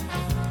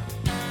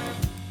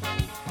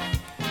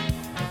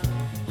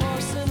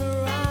 horsing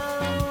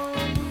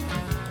around,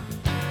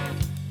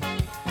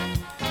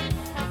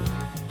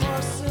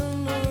 horsing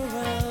around,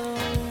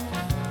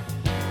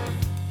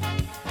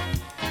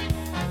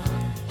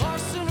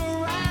 horsing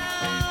around.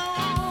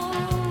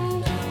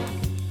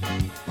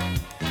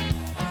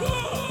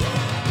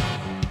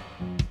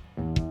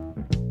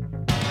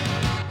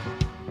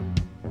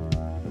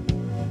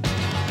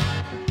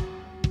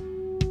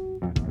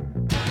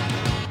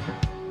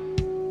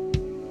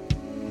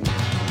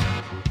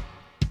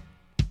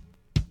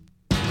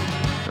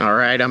 All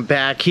right, I'm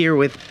back here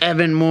with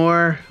Evan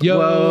Moore. Yo.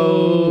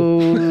 Whoa.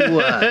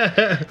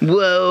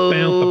 Whoa.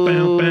 Bow,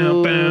 bow,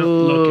 bow, bow.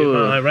 Look at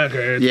my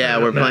records. Yeah,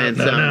 we're playing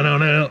some.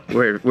 No.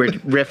 We're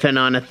riffing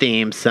on a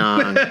theme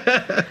song.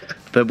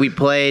 But we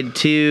played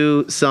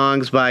 2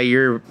 songs by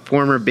your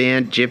former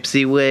band,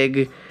 Gypsy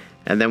Wig,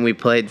 and then we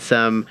played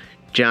some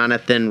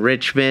Jonathan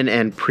Richman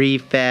and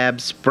Prefab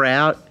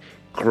Sprout.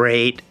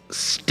 Great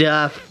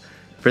stuff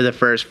for the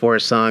first 4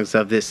 songs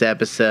of this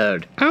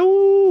episode. Ow.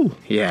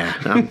 Yeah,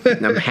 I'm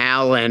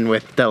howling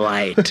with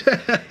delight.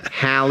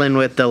 Howling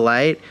with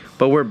delight.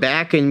 But we're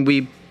back and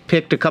we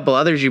picked a couple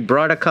others. You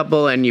brought a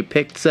couple and you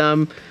picked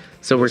some.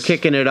 So we're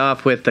kicking it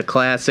off with the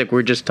classic.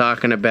 We're just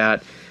talking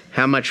about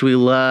how much we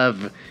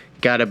love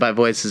Guided by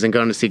Voices and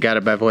going to see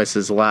Guided by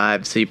Voices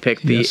live. So you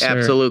picked the Yes, sir.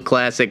 absolute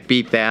classic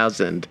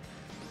B1000.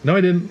 No,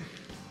 I didn't.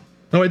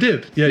 No, I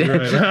did. Yeah, you're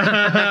right.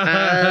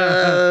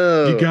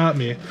 You got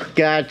me.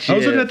 Gotcha. I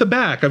was looking at the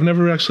back. I've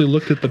never actually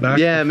looked at the back.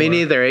 Yeah, me before.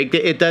 neither.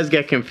 It does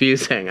get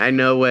confusing. I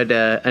know where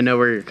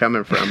you're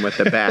coming from with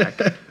the back.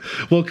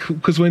 Well,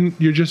 because when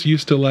you're just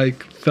used to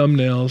like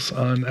thumbnails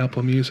on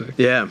Apple Music.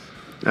 Yeah,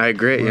 I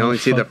agree. You only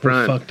see the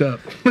front. We're fucked up.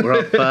 We're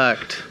all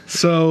fucked.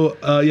 So,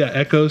 yeah,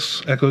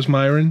 Echoes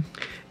Myron.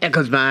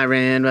 Echoes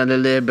Myron on the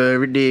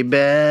Liberty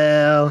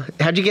Bell.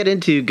 How'd you get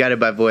into Guided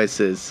by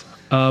Voices?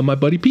 My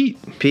buddy Pete.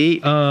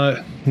 Pete?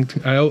 I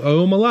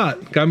owe him a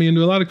lot. Got me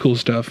into a lot of cool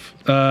stuff.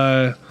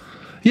 Yeah,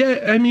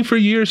 I mean, for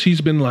years he's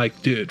been like,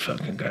 dude,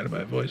 fucking Guided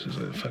by Voices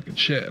is fucking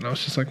shit. And I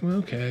was just like, well,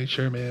 okay,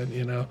 sure, man,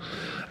 you know.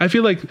 I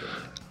feel like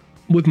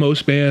with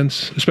most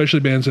bands, especially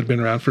bands that have been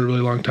around for a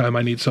really long time,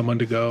 I need someone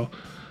to go,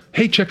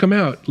 hey, check them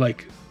out,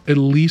 like at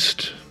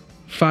least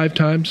 5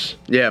 times.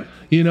 Yeah.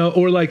 You know,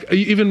 or like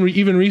even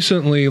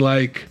recently,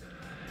 like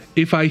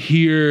if I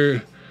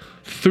hear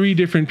 3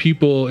 different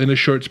people in a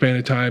short span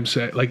of time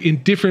say, like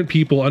in different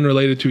people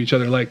unrelated to each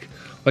other, like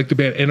the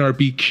band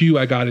NRBQ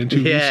I got into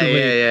recently.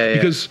 Yeah.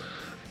 Because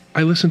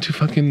I listened to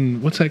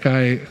fucking, what's that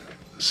guy,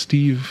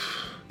 Steve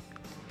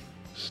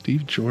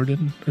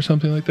Jordan or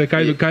something like that.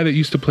 The guy that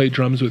used to play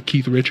drums with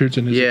Keith Richards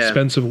in his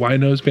expensive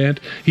Winos band.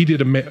 He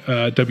did a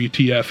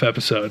WTF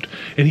episode,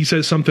 and he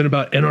says something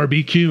about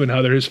NRBQ and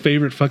how they're his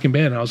favorite fucking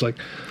band. And I was like,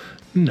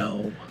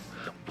 no,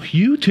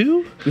 you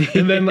too?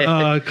 And then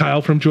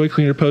Kyle from Joy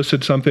Cleaner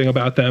posted something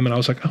about them, and I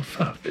was like, oh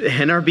fuck.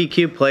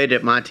 NRBQ played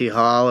at Monty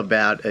Hall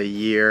about a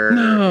year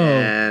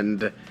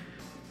and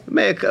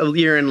maybe a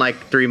year and like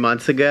 3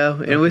 months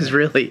ago. It was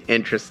really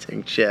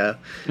interesting show.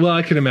 Well,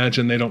 I can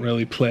imagine they don't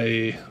really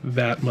play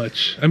that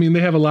much. I mean, they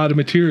have a lot of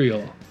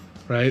material,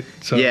 right?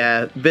 So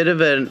Yeah, bit of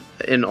an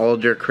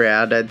older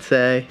crowd, I'd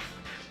say.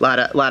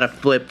 A lot of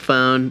flip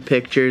phone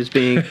pictures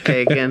being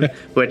taken,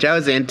 which I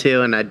was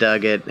into, and I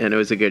dug it, and it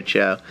was a good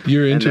show.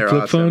 You're And into they're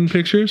flip awesome. phone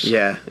pictures?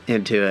 Yeah,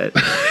 into it.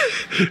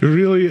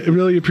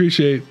 Really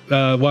appreciate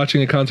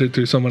watching a concert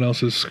through someone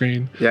else's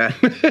screen. Yeah,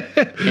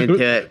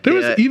 into it. There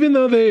was, even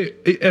though they,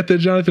 at the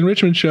Jonathan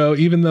Richman show,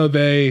 even though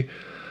they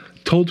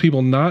told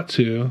people not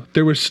to,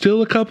 there were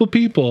still a couple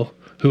people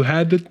who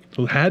had to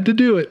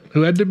do it,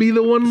 who had to be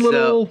the one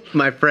little. So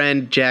my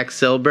friend Jack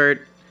Silbert,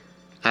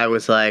 I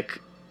was like,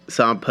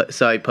 saw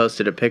he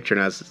posted a picture,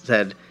 and I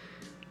said,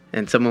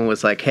 and someone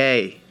was like,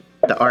 hey,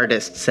 the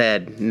artist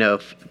said no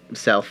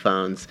cell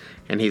phones,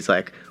 and he's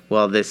like,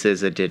 well, this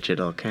is a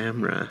digital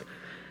camera.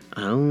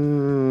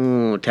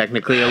 Oh,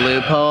 technically a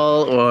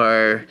loophole,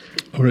 or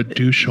a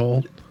douche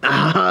hole.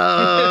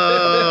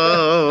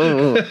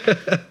 oh.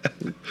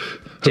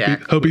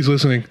 Jack, Hope he's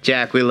listening.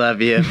 Jack, we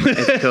love you.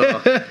 It's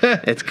cool.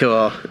 It's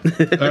cool.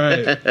 All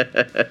right.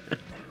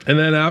 And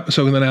then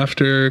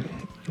after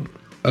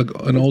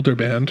an older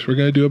band, we're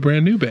gonna do a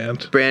brand new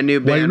band. Brand new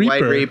band,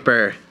 White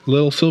Reaper.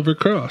 Little Silver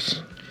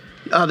Cross.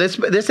 Oh,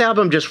 this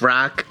album just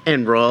rock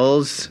and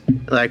rolls,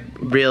 like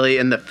really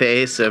in the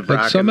face of Like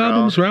rock some and roll.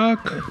 albums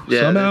rock,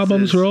 Yeah, some this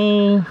albums is-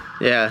 roll.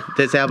 Yeah,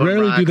 this album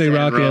Rarely do rocks they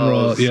rock and roll,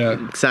 rolls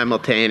yeah.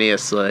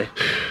 simultaneously.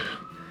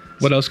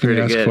 What else can you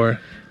pretty ask good. for?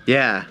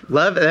 Yeah,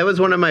 love. That was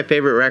one of my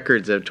favorite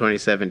records of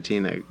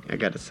 2017. I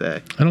got to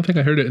say. I don't think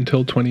I heard it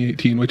until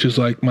 2018, which is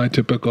like my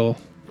typical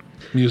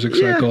music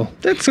cycle.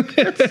 That's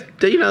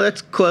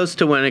that's close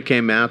to when it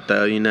came out,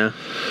 though.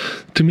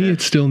 To me,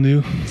 it's still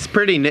new. It's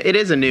pretty. It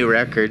is a new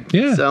record.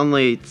 Yeah.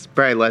 It's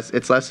probably less.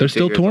 It's less. They're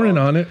still touring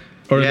on it,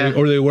 or Yeah.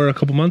 they were a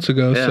couple months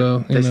ago. Yeah, So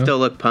they still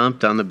look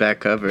pumped on the back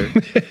cover.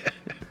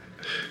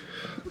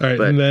 All right,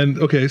 but- and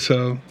then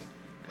so.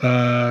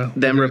 Them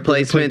we're gonna play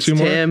replacements, 2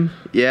 more? Tim.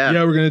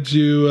 Yeah, we're gonna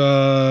do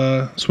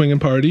Swing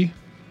and Party,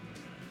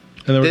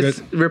 and then we're This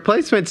gonna.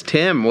 replacements,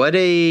 Tim. What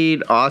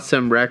a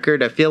awesome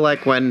record! I feel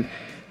like when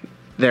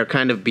they're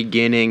kind of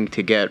beginning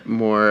to get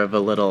more of a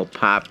little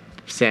pop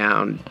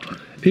sound.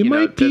 It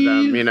might be.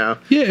 to them,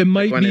 Yeah, it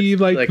might when be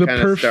it's, like the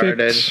kinda started.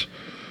 perfect.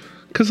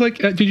 Because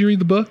did you read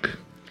the book?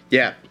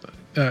 Yeah.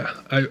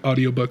 I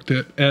audiobooked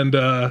it, and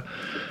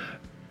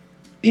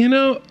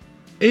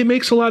it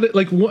makes a lot of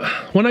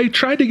when I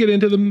tried to get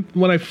into them,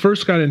 when I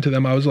first got into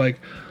them, I was like,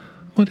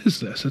 what is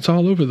this? It's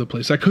all over the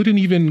place. I couldn't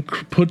even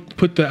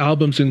put the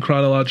albums in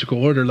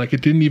chronological order. Like,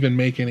 it didn't even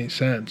make any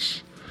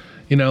sense.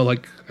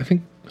 I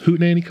think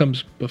Hootenanny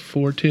comes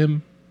before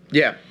Tim,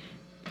 Yeah.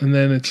 and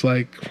then it's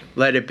like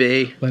Let It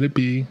Be, Let It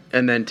Be,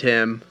 and then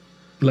Tim.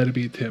 Let It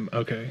Be Tim.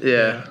 Okay.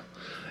 Yeah.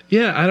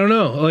 Yeah, I don't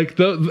know. Like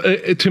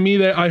to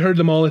me, I heard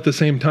them all at the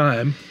same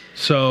time.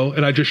 So,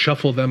 and I just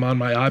shuffled them on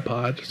my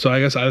iPod. So I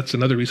guess that's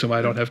another reason why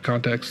I don't have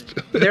context.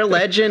 Their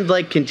legend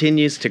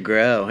continues to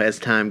grow as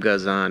time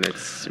goes on.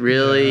 It's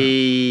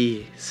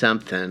really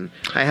something.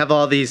 I have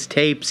all these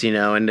tapes,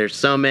 and there's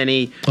so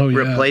many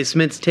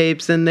replacements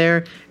tapes in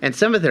there, and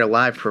some of their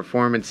live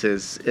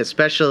performances,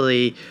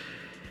 especially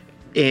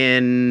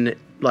in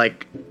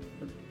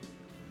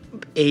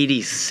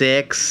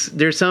 86.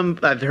 There's some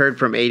I've heard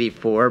from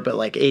 84, but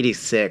like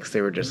 86,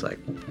 they were just like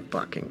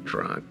fucking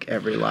drunk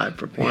every live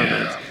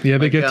performance. Yeah,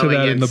 they Like, get to going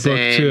that in the book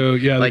insane. too.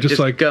 Yeah, like they're just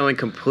like, going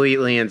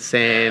completely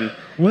insane.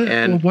 what,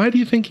 And well, why do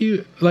you think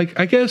you like?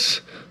 I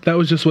guess that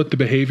was just what the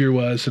behavior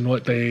was and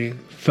what they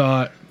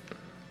thought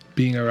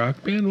being a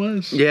rock band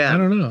was. yeah, I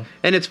don't know.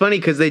 And it's funny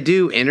because they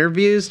do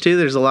interviews too.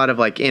 There's a lot of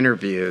like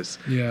interviews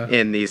Yeah.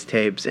 in these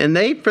tapes, and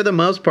they, for the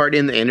most part,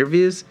 in the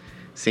interviews,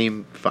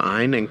 seem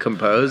fine and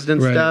composed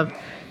and Right. stuff.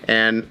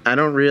 And I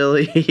don't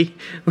really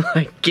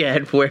like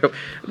get where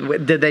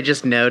did they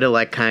just know to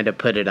like kind of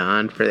put it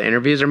on for the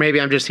interviews, or maybe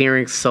I'm just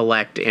hearing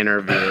select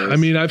interviews. I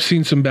mean, I've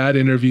seen some bad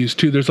interviews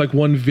too. There's like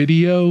one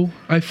video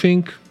I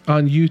think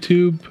on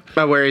YouTube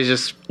but where he's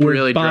just where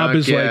really Bob drunk.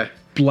 is Yeah, like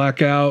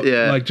blackout,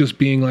 Yeah. like just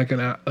being like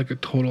like a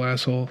total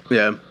asshole.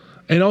 yeah.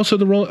 And also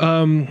the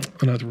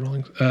not the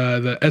Rolling,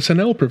 the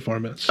SNL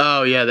performance.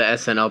 Oh yeah, the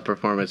SNL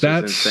performance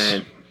That's was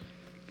insane.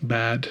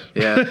 Bad.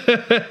 Yeah.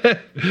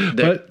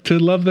 But to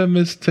love them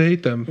is to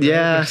hate them. right?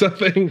 Yeah. Or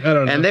something. I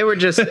don't know. And they were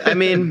just, I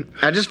mean,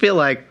 I just feel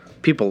like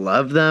people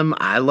love them.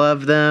 I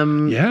love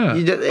them. Yeah.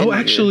 You just- Oh,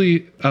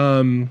 actually,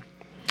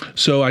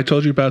 so I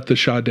told you about the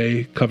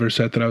Sade cover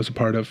set that I was a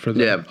part of for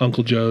the Yeah.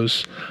 Uncle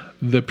Joe's.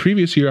 The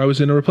previous year, I was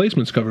in a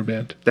Replacements cover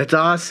band. That's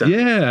awesome.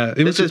 Yeah.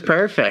 This is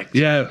perfect.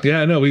 Yeah,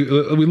 yeah, no, we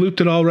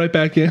looped it all right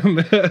back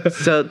in.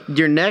 So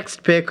your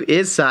next pick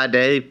is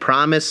Sade,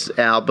 Promise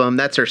album.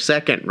 That's her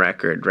second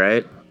record,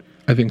 right?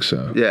 I think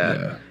so.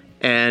 Yeah.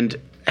 And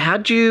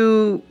how'd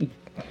you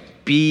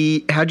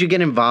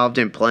get involved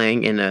in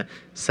playing in a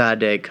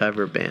Sade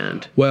cover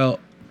band? Well,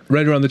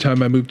 right around the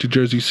time I moved to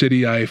Jersey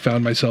City, I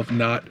found myself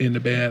not in a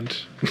band.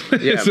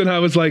 Yeah. And I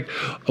was like,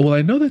 well,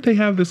 I know that they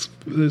have this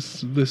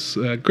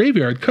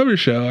graveyard cover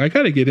show. I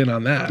got to get in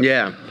on that.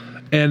 Yeah.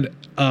 And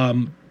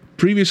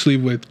previously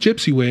with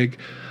Gypsy Wig,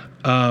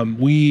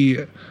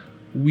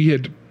 we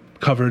had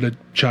covered a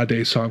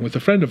Sade song with a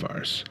friend of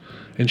ours,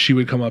 and she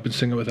would come up and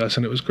sing it with us,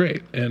 and it was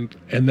great. And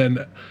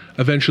then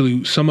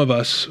eventually, some of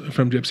us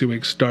from Gypsy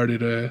Wig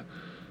started a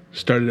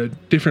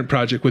different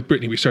project with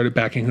Brittany. We started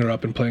backing her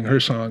up and playing her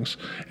songs,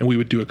 and we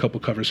would do a couple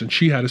covers, and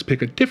she had us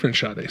pick a different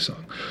Sade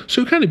song.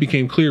 So it kind of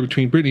became clear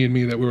between Brittany and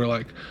me that we were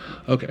like,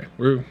 okay,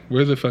 we're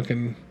the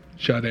fucking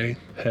Sade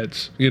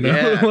heads, you know?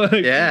 Yeah,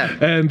 yeah.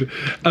 And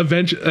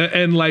eventually,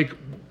 and like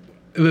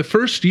the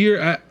first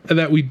year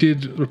that we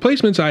did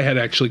Replacements, I had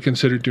actually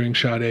considered doing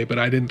Sade, but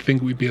I didn't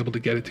think we'd be able to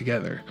get it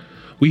together.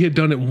 We had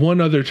done it one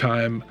other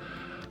time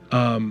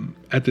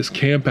at this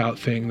camp out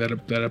thing that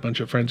a bunch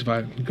of friends of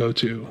mine go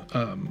to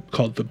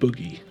called The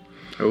Boogie.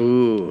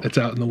 Ooh. It's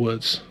out in the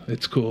woods.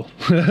 It's cool.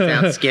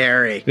 Sounds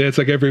scary. Yeah, it's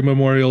like every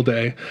Memorial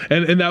Day.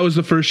 And that was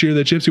the first year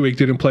that Gypsy Week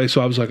didn't play,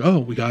 so I was like, oh,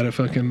 we got to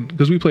fucking...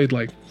 Because we played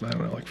like, I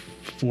don't know, like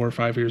 4 or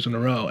 5 years in a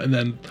row. And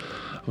then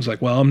I was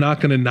like, well, I'm not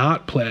going to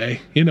not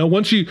play. You know,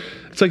 once you...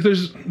 It's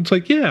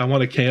like, yeah, I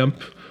want to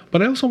camp,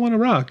 but I also want to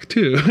rock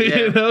too. Yeah.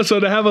 You know, so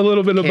to have a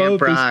little bit of Camp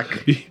both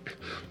rock. is...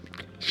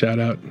 Shout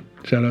out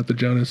to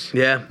Jonas.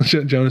 Yeah.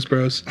 Jonas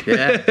Bros.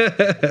 Yeah.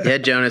 Yeah,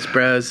 Jonas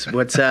Bros.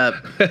 What's up?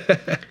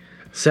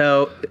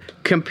 So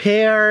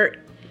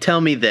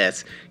tell me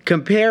this.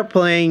 Compare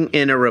playing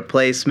in a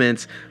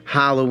Replacements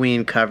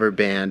Halloween cover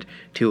band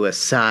to a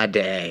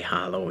Sade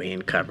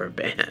Halloween cover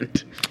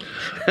band.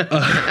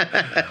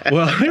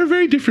 Well, they're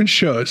very different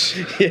shows.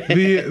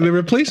 The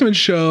Replacement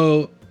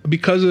show,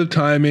 because of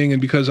timing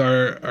and because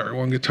our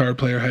one guitar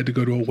player had to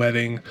go to a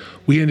wedding,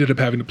 we ended up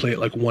having to play at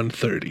like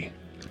 1:30.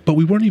 But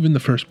we weren't even the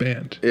first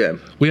band. Yeah.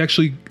 We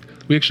actually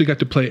got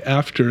to play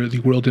after the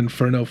World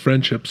Inferno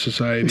Friendship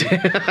Society,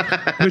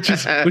 which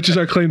is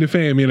our claim to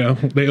fame. You know,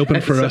 they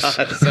opened for us,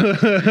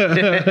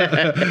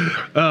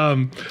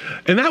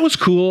 and that was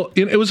cool.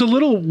 It was a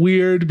little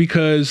weird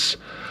because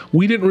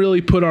we didn't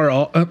really put our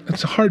all.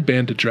 It's a hard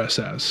band to dress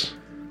as,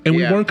 and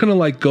we Yeah. weren't gonna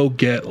like go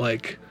get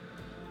like,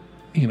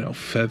 you know,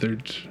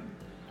 feathered,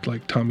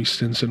 like Tommy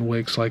Stinson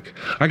wigs. Like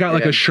I got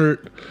like Yeah. a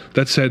shirt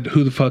that said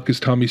 "Who the fuck is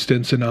Tommy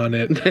Stinson" on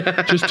it,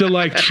 just to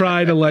like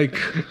try to like,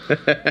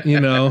 you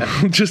know,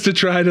 just to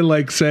try to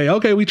like say,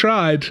 okay, we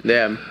tried.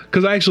 Yeah.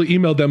 Because I actually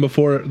emailed them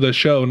before the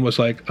show and was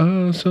like,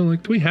 oh, so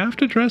like, do we have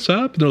to dress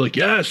up? And they're like,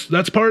 yes,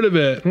 that's part of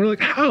it. And we're like,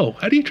 how?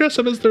 How do you dress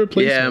up as the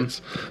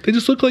Replacements? They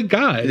just look like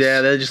guys.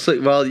 Yeah, they're just like,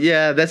 well,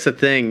 yeah, that's the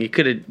thing. You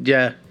could have,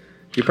 yeah.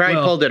 You probably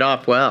Well- pulled it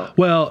off well.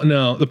 Well,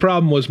 no. The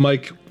problem was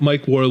Mike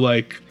wore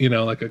like, you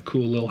know, like a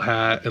cool little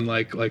hat and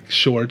like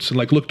shorts and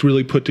like looked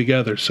really put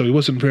together. So it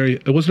wasn't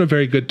a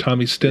very good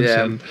Tommy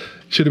Stinson. Yeah.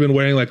 Should have been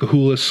wearing like a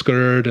hula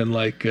skirt and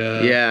like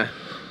Yeah.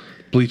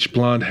 bleached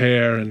blonde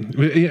hair and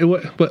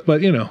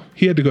but you know,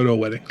 he had to go to a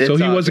wedding. So It's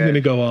he all wasn't good.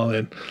 going to go all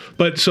in.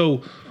 But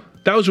so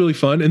that was really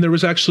fun, and there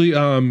was actually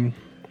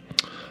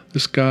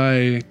this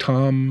guy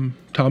Tom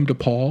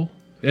DePaul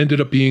ended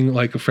up being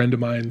like a friend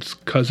of mine's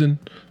cousin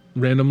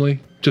randomly,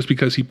 just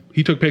because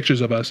he took pictures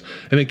of us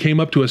and then came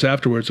up to us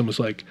afterwards and was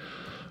like,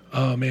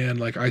 oh man,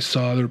 like I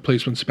saw the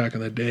Replacements back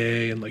in the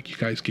day and like you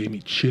guys gave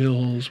me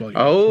chills while you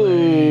were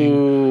playing.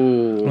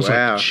 Oh, I was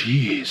wow. like,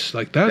 jeez,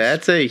 like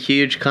That's a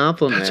huge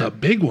compliment. that's a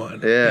big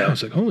one. Yeah. I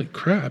was like, holy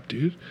crap,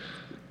 dude.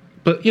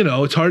 But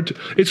it's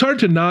hard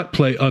to not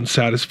play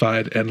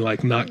Unsatisfied and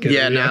like not get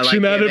a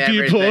reaction out of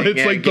people. everything,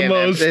 It's like the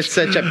most. It's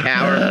such a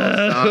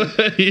powerful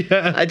song.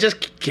 Yeah. I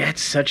just get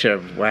such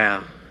a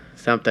wow.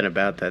 Something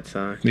about that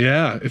song.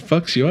 Yeah, it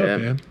fucks you up, Yeah.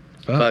 man.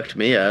 Fuck. Fucked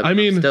me up. I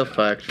mean, I'm still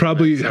fucked. from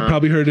Probably that song.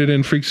 probably heard it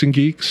in Freaks and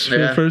Geeks for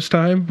the Yeah. first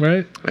time,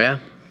 right? Yeah.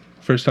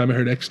 First time I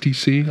heard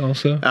XTC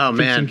also. Oh Freaks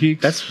man, and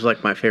Geeks. that's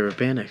like my favorite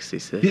band,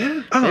 XTC.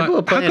 yeah. Maybe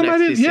we'll play how come an I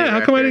didn't? XTC Yeah,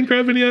 how come I didn't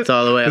record. grab it yet? It's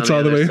all the way on It's the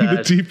all the other way in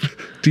the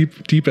side.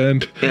 deep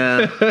end.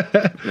 Yeah.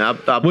 I'll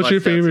What's bust your out some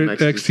favorite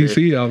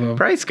XTC album?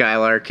 Probably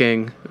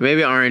Skylarking.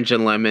 Maybe Orange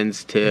and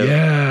Lemons too.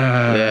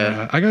 Yeah.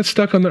 Yeah. I got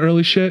stuck on the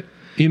early shit.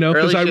 Because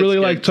Early I shit's really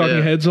good, like Talking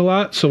too. Heads a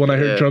lot. So when I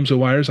heard Yeah. Drums and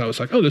Wires, I was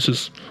like, oh, this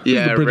is the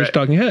Yeah, British right.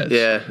 Talking Heads.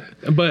 Yeah.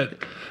 But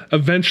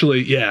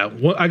eventually,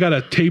 I got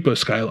a tape of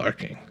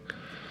Skylarking.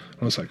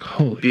 I was like,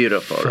 holy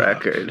Beautiful fuck.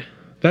 record.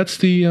 That's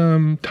the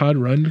Todd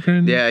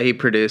Rundgren. Yeah, he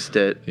produced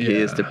it. He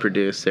is the I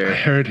producer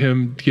heard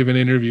him give an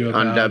interview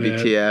about on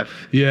WTF. It.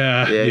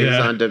 Yeah. Yeah, he was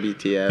on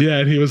WTF. Yeah,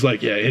 and he was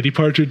like, Andy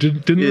Partridge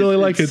didn't really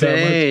like it that much.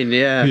 Insane,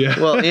 yeah. Yeah.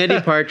 Well,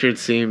 Andy Partridge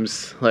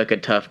seems like a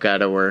tough guy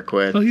to work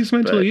with. Well, he's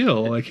mentally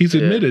ill. Like, he's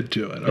admitted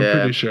to it. I'm Yeah.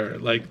 pretty sure.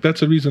 Like, that's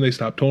the reason they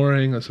stopped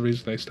touring. That's the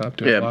reason they stopped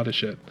doing Yeah. a lot of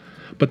shit.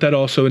 But that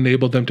also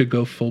enabled them to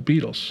go full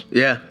Beatles.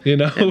 Yeah.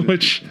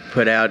 Which,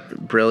 Put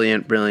out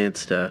brilliant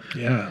stuff.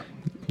 yeah.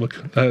 Look,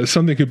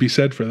 something could be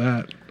said for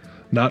that.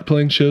 Not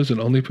playing shows and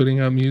only putting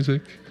out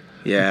music.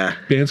 Yeah.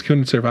 Bands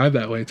couldn't survive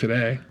that way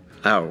today.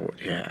 Oh,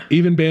 yeah.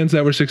 Even bands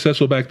that were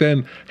successful back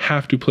then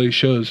have to play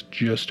shows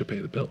just to pay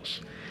the bills.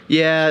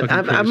 Yeah, Fucking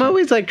I'm crazy.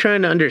 always like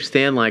trying to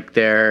understand like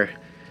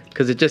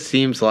because it just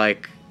seems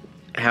like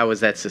how is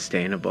that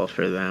sustainable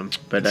for them?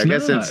 But It's I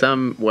guess in not.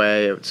 some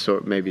way, it's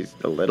sort maybe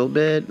a little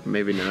bit,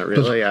 maybe not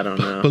really. I don't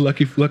know. But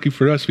lucky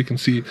for us, we can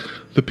see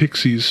the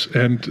Pixies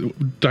and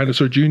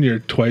Dinosaur Jr.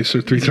 twice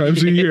or 3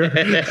 times a year.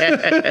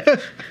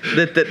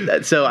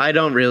 So I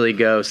don't really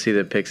go see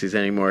the Pixies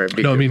anymore.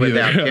 No, me neither.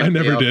 without Kim I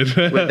never Deal.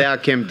 did.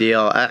 Without Kim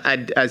Deal,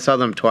 I saw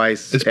them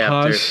twice. Is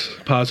after.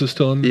 Paz is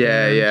still in?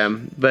 Yeah, bands?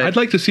 yeah. But I'd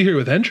like to see her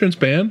with Entrance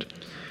Band.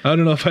 I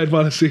don't know if I'd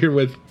want to see her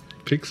with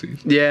Pixies.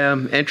 yeah,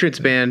 Entrance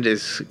Band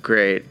is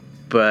great,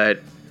 but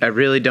I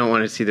really don't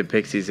want to see the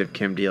Pixies if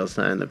Kim Deal's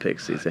not in the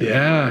Pixies anymore.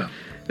 Yeah.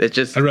 It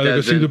just I'd rather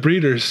go see doesn't- the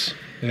Breeders.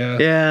 Yeah.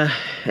 Yeah,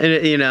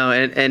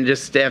 and and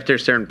just after a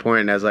certain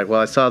point, I was like,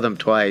 well, I saw them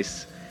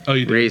twice Oh,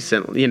 you did?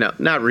 recently. Not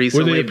Were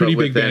recently, they a pretty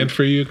but big within, band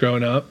for you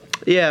growing up?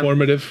 Yeah,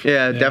 Formative?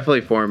 Yeah,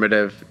 definitely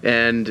formative.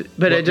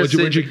 But I just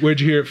where'd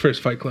you hear it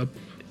first? Fight Club?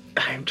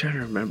 I'm trying to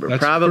remember. That's-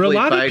 for a Probably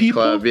lot of Fight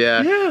people, Club.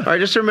 Yeah. yeah. Or I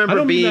just I remember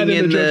don't mean being that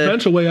in in a the.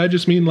 judgmental way. I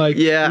just mean like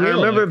Yeah, I real,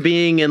 remember like-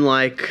 being in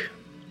like.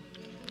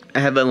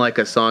 Having like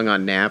a song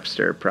on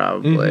Napster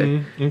probably,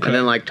 Mhm, okay. and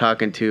then like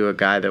talking to a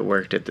guy that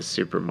worked at the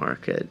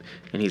supermarket,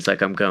 and he's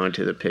like, "I'm going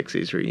to the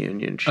Pixies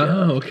reunion show."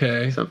 Oh,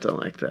 okay. Something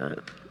like that.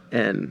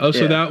 And Oh,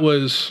 so yeah, that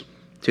was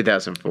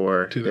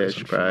 2004 ish,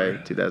 2004. probably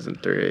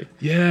 2003.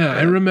 yeah.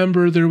 I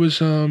remember there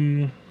was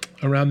around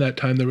that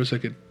time there was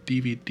like a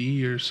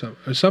DVD or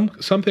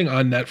something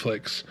on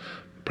Netflix,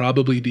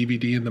 probably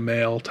DVD in the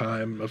mail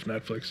time of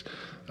Netflix.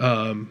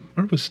 Or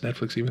was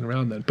Netflix even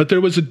around then? But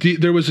there was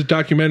a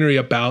documentary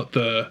about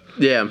the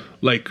Yeah,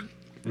 like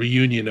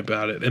reunion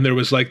about it, and there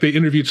was like they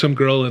interviewed some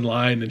girl in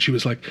line, and she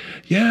was like,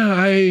 "Yeah,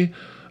 I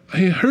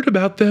heard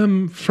about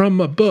them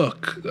from a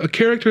book. A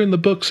character in the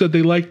book said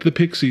they liked the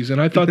Pixies, and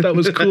I thought that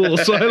was cool,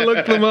 so I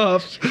looked them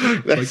up."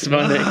 That's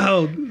like, funny.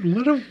 Wow,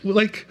 what a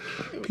like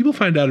people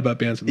find out about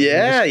bands in the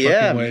yeah, weirdest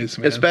yeah. fucking ways,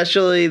 man.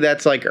 Especially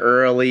that's like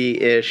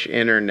early-ish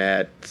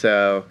internet,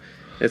 so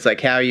it's like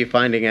how are you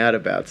finding out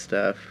about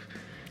stuff?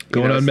 You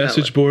Going know, on it's not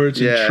message like- boards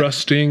and Yeah.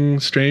 trusting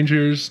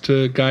strangers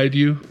to guide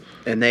you.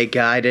 And they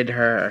guided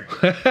her.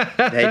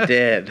 They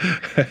did.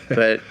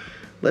 But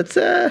let's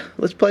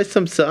play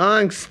some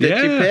songs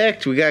that you Yeah.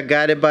 picked. We got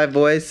Guided by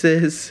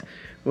Voices.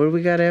 What do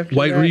we got after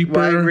White that? Reaper.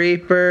 White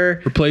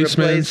Reaper.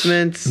 Replacements,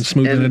 and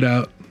smoothing it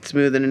out.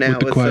 Smoothing it out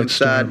the with Quiet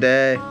some Storm.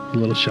 Sade. A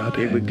little shot.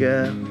 Here we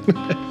go.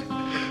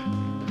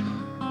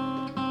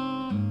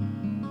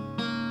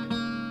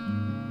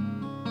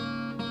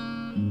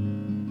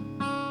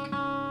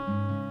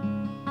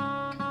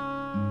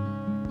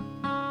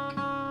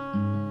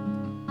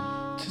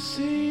 To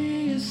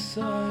see a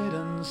sight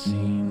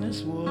unseen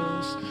is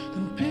worse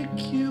than pick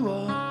you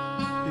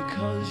up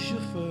because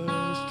you're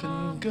first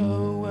and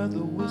go where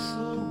the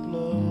whistle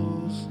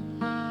blows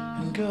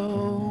and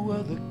go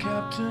where the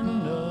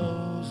captain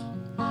knows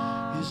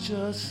is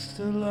just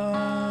a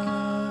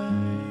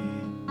lie.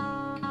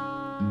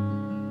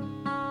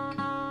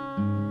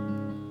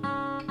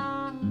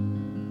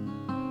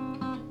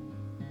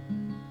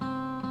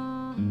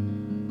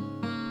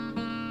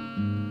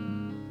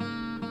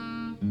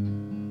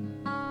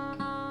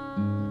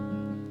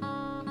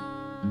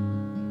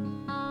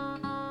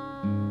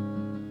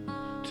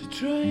 To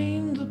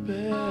train the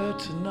bear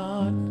to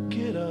not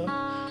get up,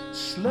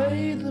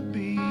 slay the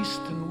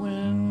beast and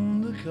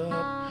win the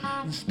cup,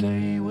 and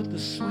stay with the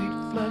sweet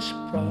flesh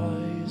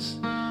prize.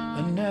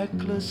 A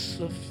necklace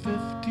of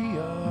 50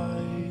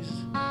 eyes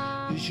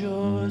is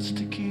yours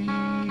to keep.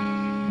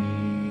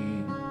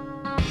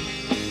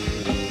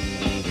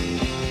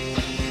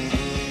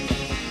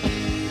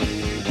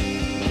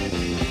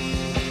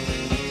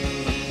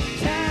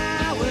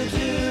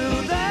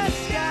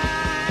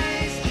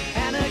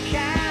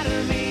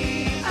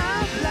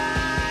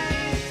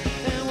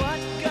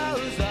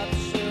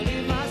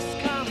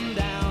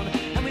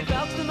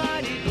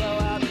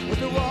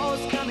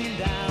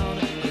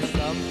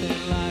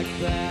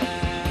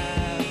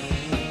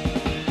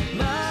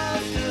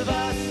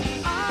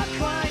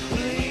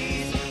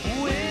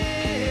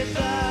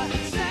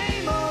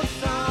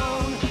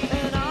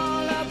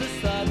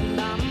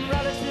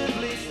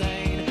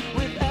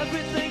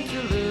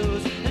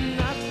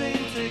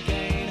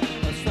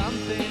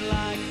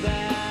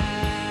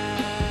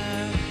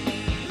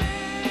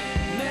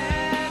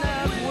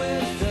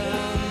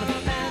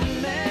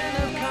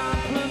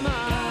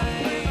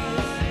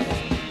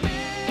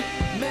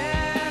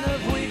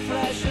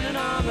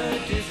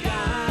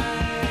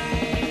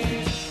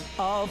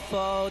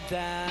 fall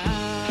down.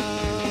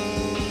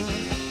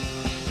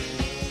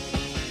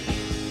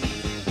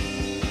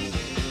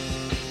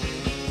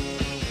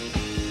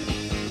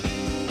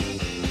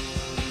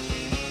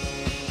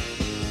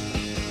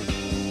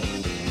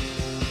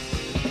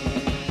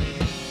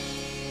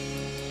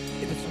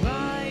 If it's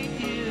right,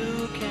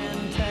 you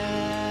can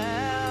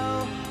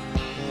tell.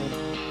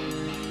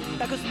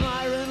 Echoes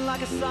Myron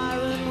like a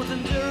siren, with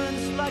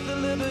endurance like the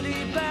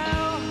Liberty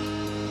Bell.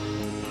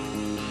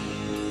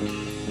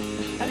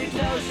 And he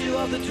tells you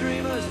of the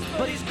dreamers,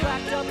 but he's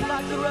cracked up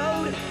like the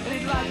road. And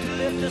he'd like to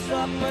lift us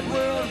up, but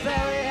we're a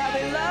very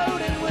heavy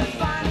load. And we're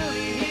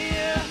finally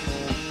here.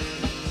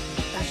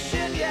 And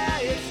shit, yeah,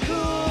 it's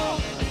cool.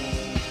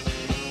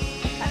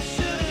 And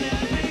shouldn't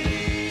it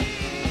be?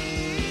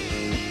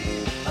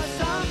 Or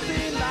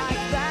something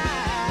like that.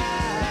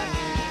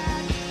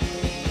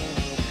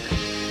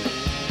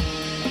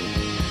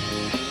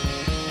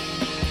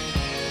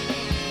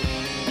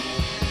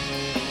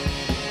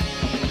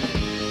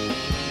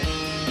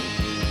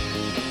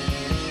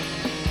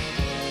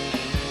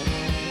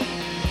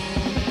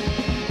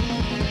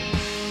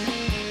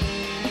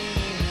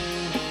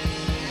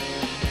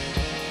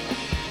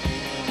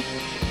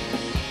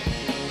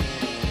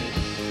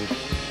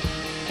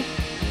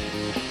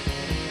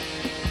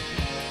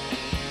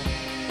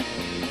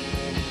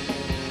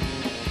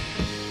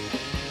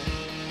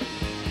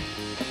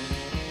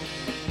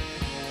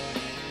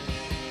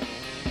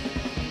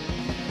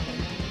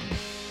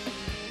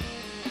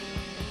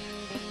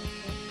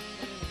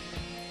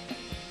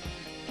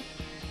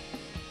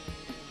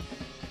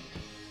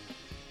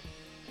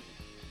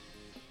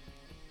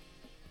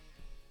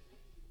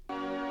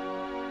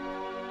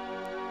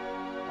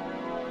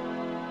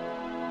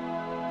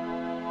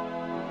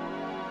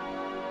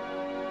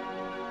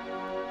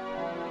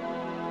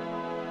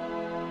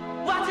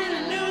 Watching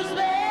the news,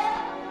 man,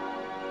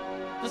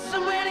 for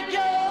somewhere to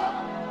go.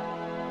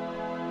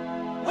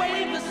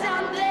 Waiting for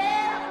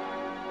something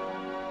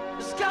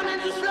that's coming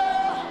too slow.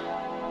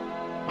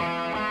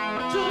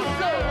 Too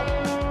slow.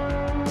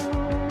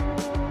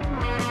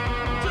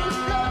 Too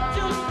slow,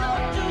 too slow,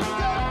 too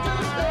slow,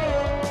 too slow.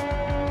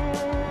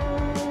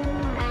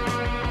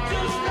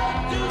 Too slow,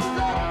 too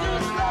slow, too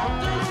slow,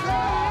 too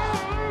slow.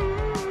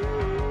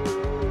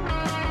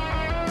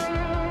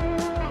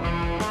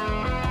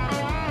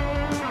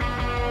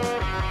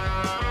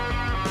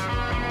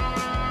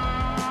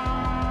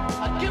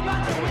 I give my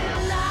to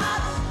real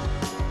life.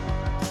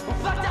 I'm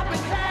fucked up in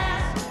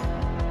class.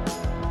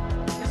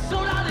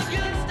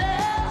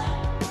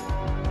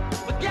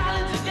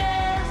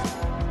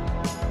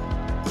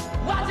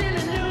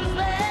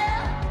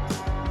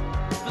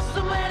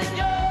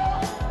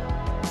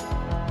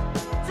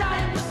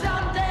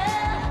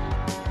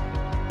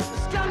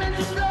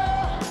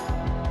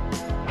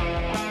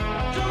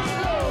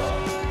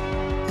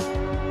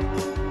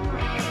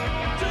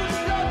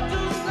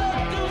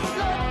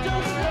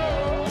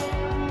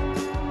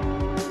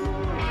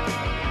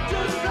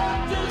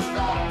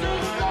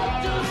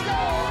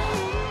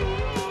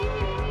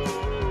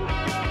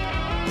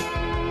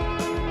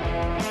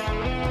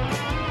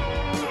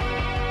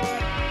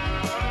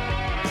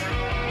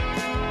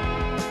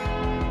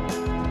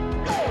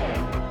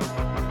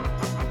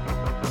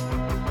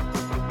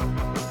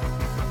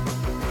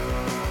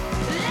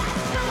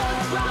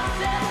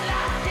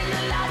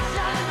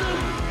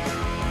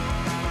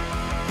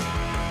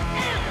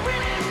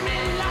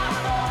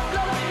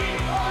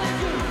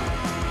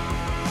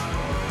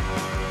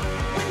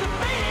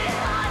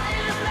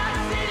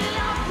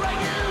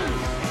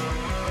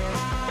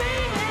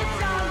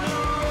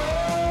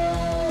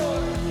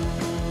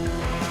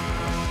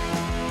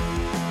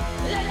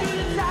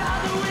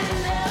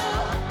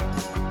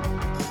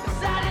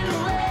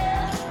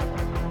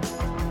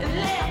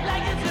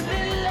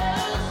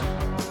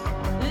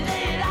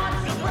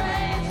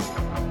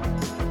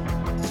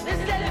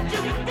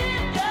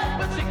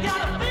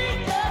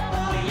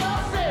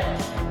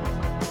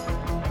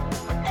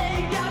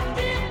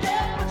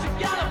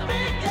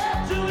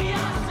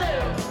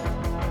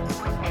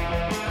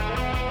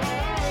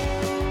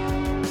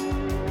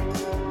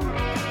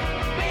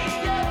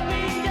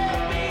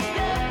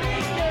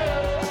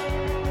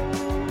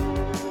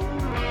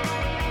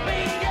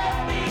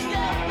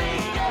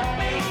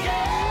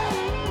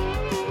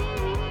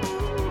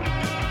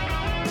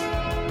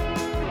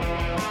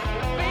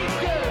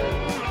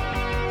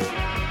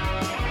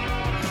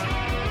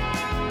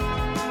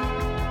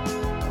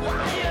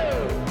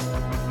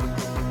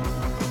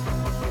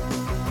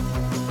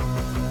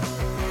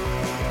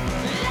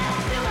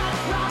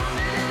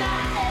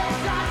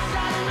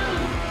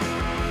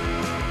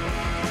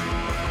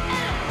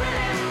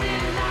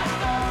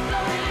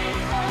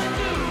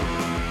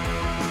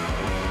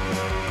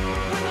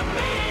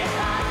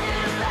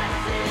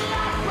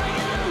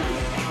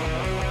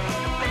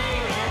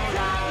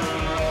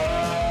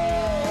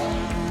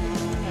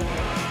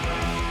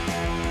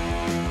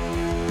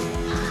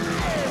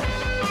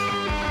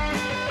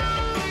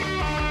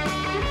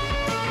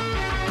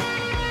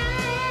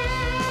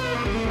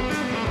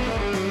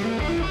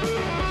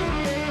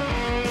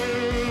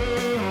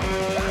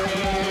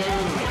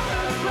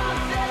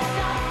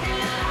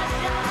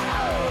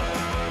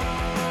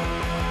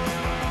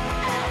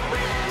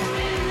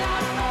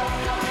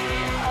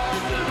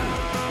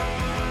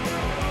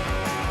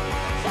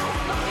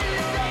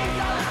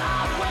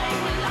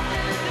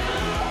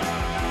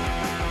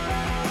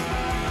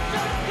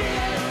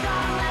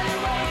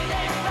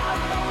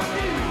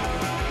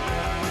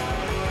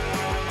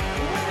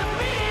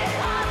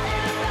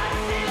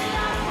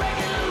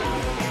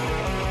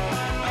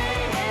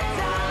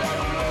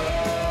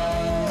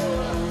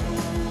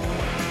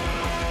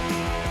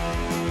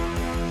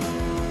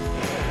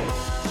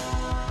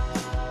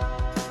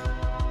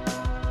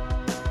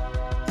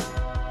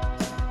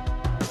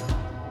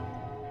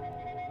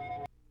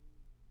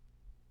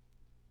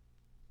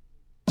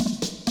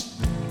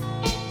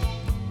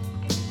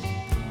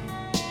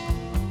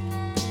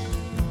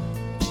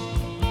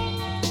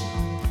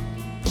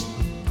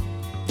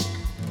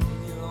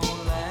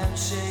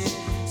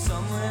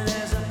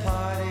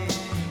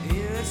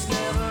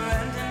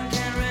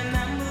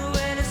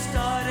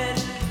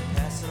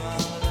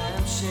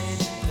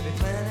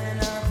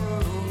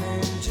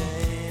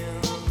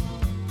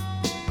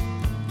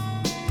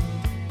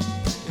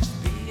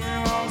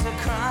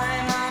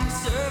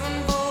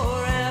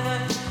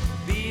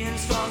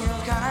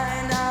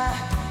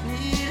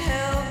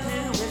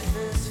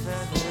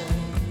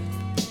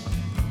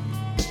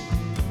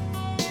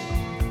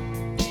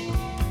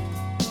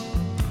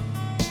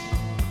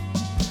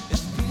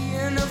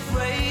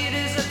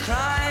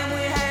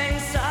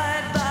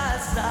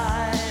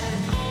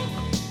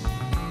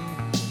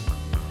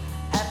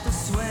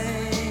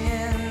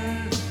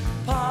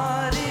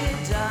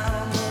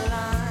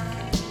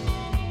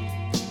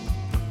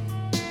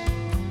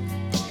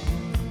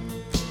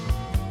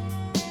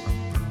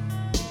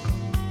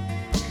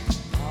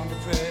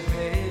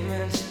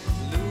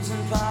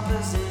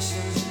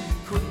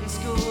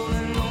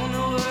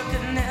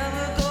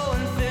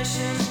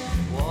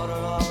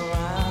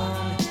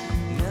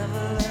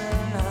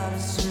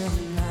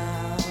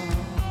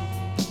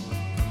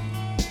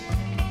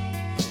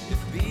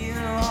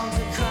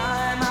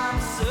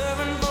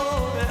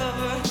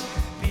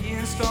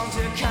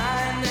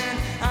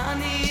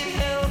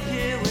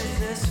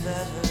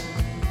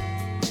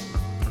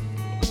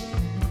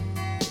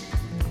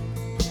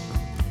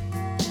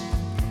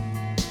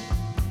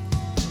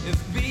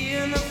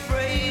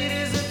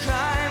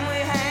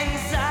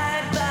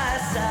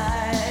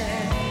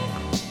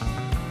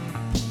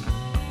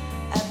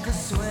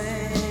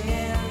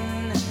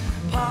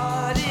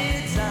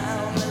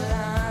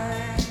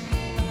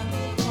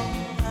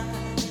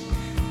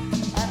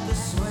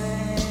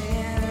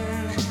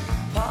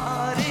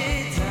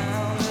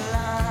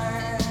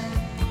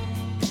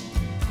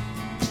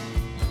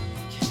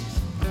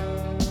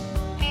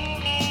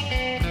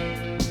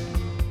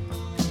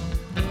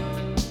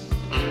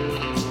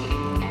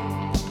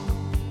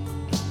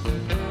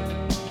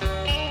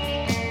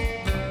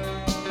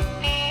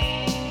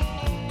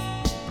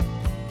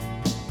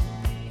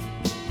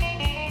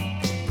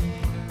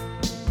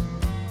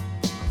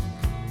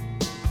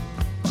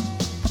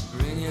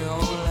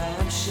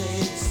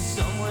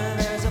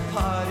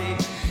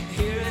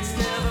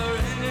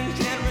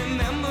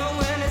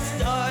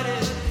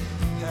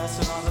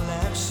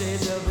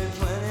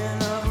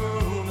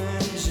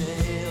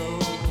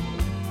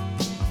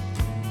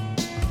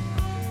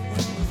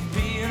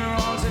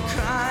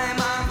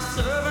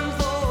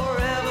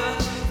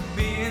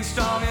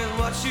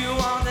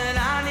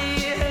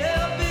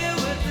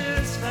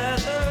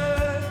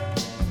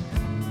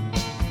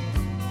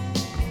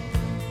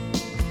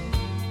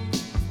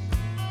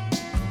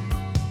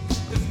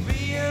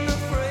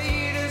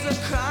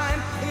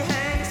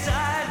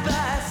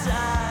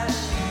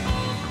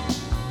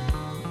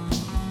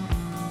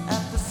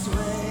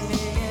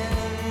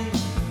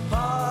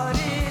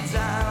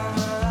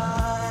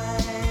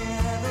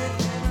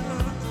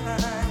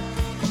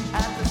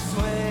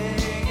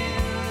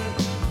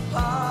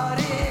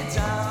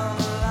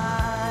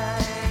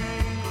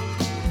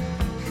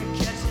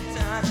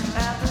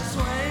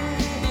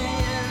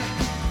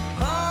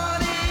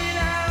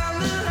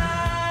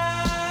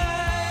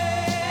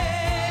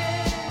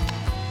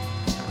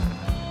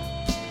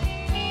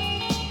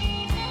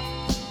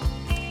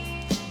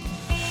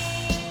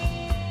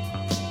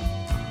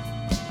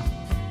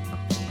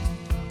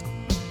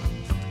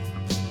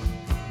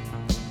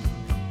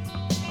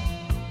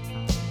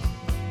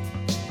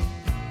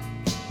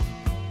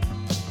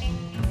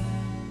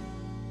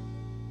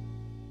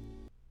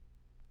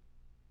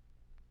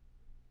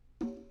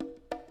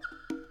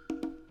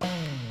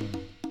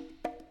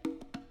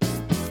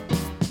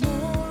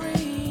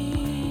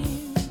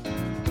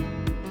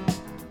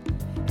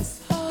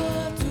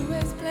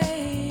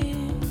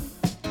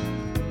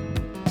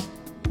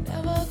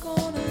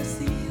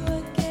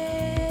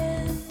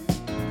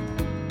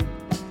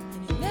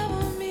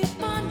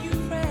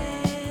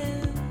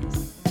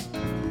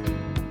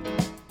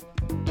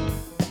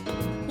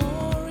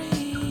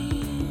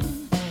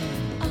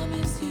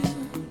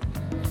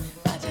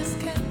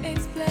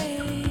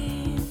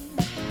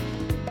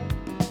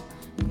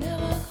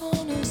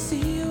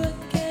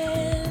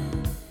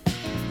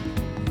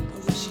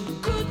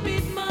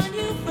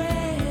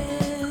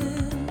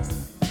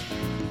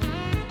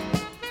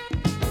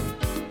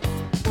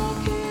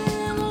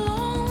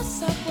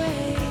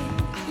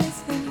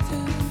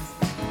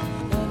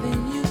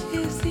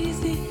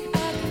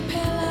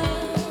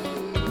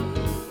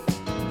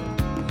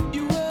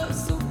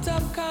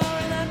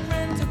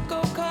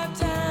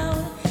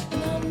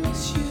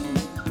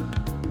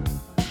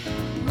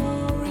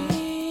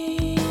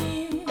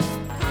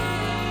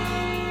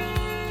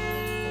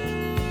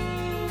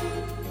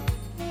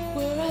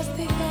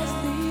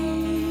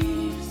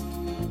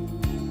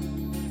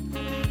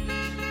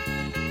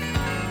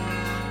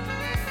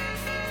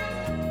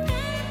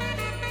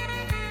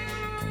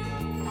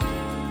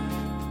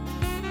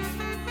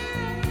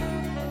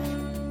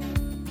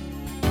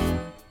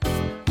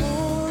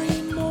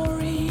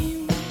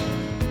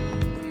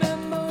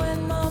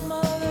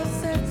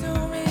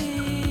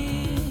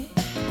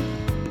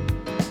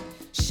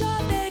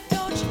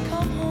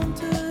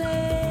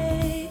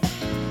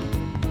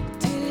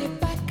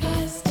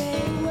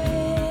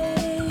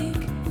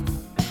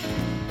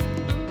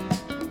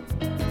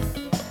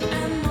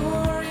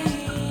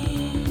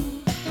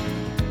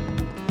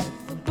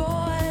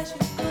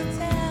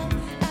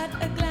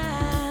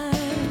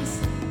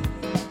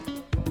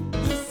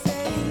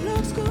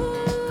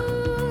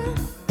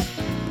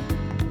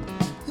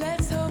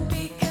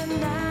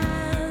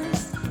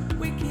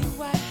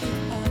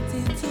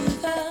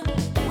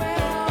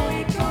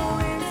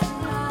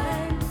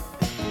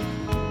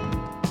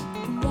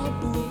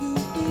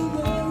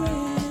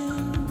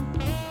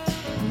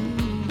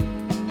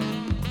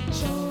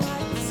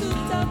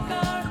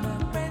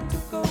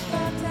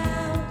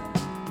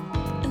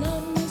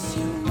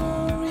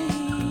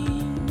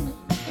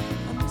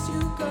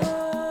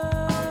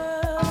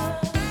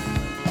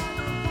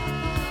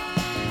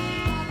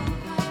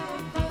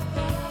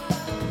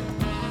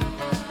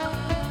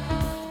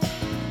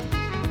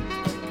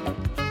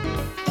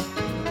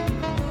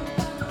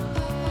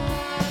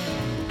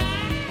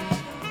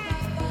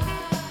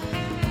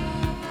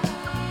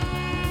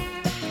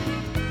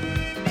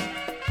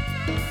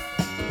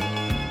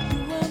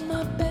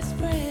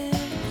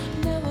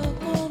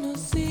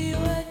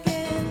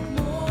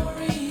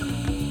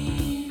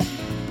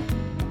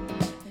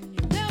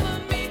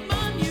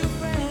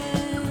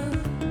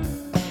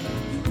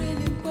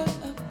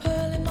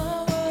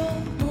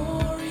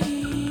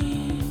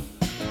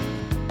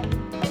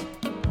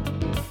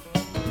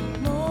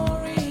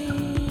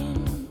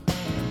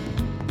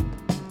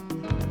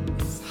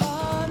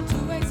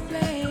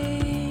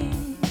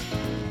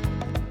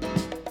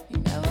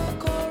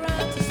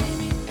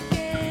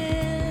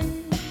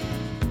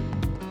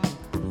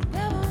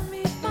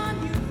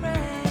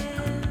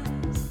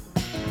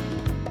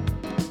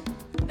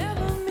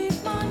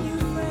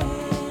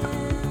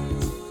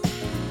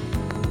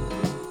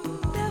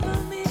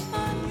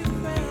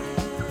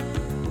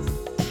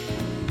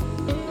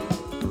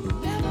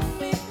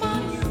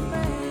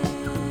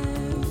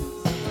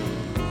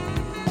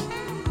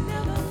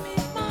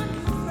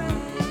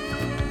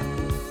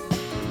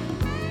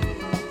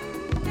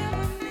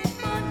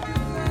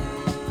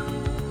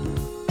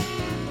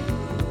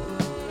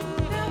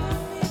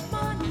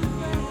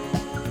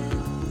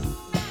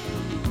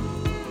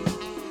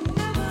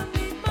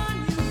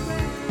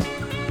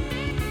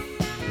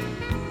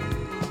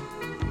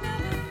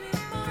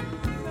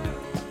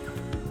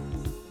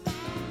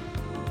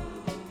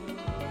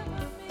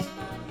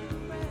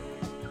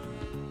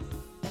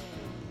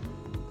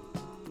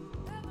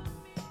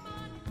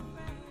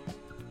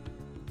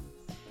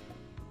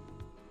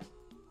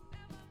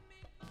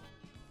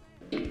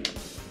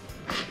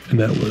 And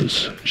that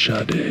was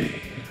Sade.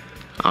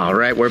 All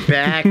right, we're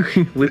back.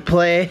 We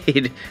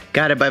played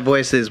Got It by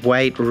Voices,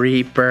 White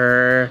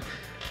Reaper.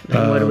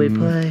 And what did we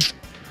play?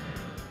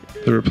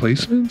 The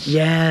Replacements?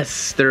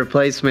 Yes, The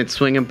Replacement,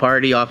 Swingin'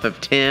 Party off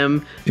of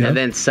Tim. Yep. And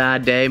then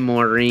Sade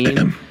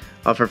Maureen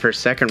off of her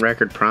second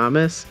record,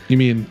 Promise. You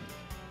mean...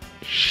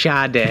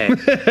 Sade.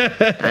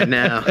 I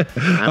know.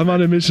 I'm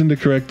on a mission to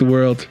correct the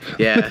world.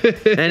 Yeah.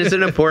 And it's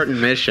an important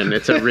mission.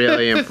 It's a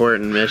really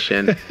important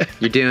mission.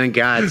 You're doing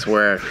God's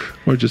work.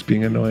 Or just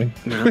being annoying.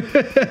 No,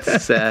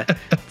 it's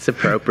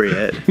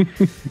appropriate.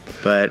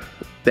 But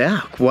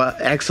yeah, well,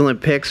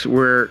 excellent picks.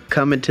 We're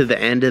coming to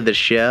the end of the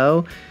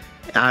show.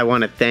 I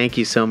want to thank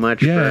you so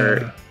much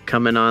for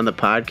coming on the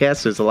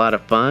podcast. It was a lot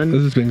of fun.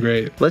 This has been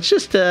great. Let's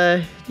just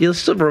you'll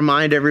still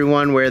remind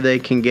everyone where they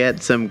can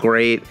get some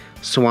great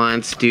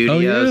Swan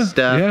Studio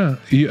stuff.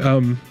 Yeah.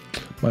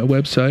 My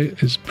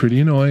website is pretty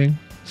annoying.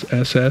 It's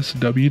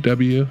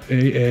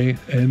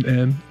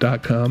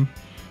sswwann.com.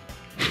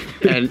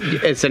 And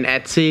it's an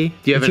Etsy.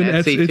 Do you have an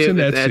Etsy too? It's an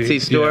Etsy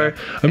store.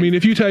 Yeah. I mean,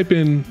 if you type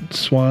in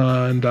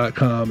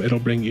swan.com, it'll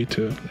bring you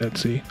to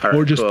Etsy. All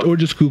right, or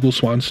just Google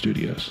Swan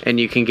Studios. And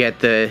you can get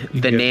the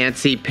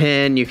Nancy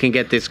pin. You can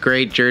get this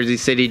great Jersey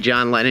City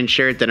John Lennon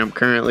shirt that I'm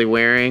currently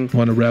wearing.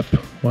 Want to rep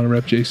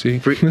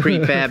JC?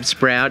 Prefab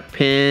Sprout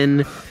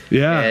pin.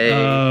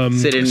 Yeah.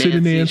 Sid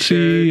and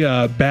Nancy.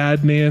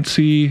 Bad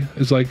Nancy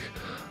is like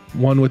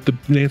one with the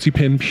Nancy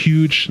pin,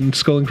 huge, and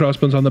skull and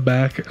crossbones on the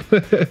back.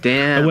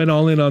 Damn. I went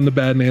all in on the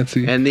Bad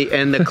Nancy. And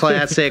the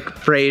classic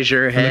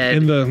Frasier head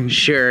and the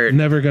shirt.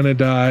 Never Gonna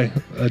Die.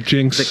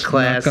 Jinx. The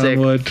classic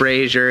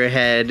Frasier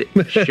head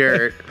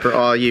shirt for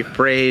all you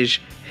Frasier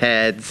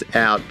heads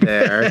out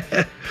there.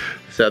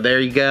 So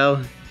there you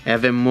go,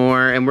 Evan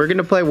Moore. And we're going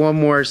to play one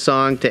more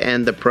song to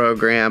end the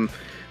program.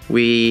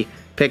 We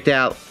picked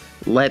out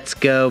Let's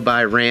Go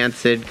by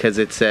Rancid because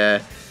it's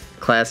a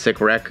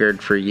classic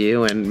record for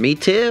you and me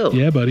too.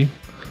 Yeah, buddy.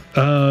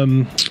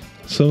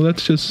 So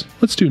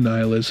let's do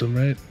Nihilism,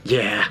 right?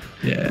 Yeah.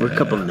 We're a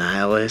couple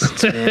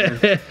nihilists, man.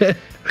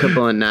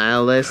 Couple of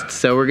nihilists.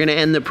 So we're gonna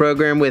end the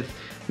program with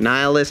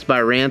Nihilist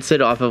by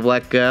Rancid off of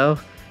Let Go.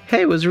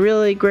 Hey, it was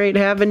really great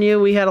having you.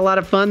 We had a lot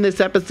of fun. This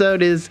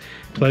episode is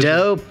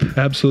dope.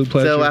 Absolute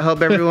pleasure. So I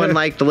hope everyone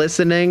liked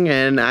listening,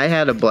 and I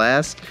had a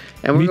blast.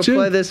 And we're gonna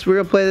play this. We're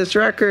gonna play this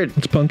record.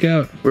 Let's punk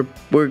out.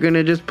 We're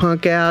gonna just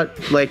punk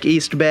out like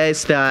East Bay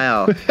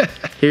style.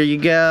 Here you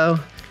go.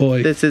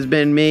 Boy. This has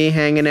been me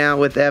hanging out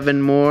with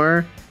Evan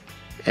Moore,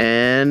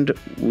 and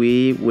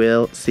we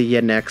will see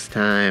you next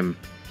time.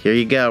 Here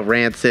you go,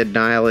 Rancid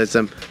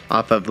Nihilism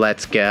off of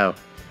Let's Go.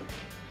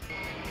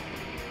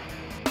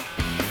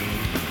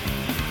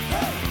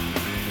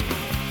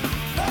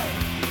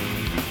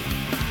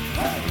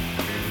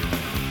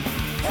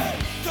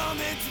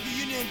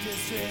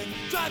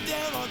 Drive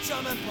down on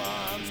Chum and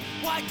Palms.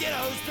 White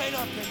ghettos paint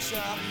a picture.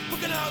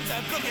 Booking homes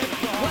and booking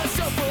bars. Well,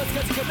 so full of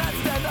cuts, cannot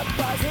stand up.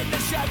 Bars hit the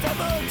shots,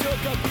 I'm on to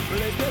come.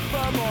 Release me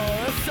from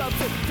more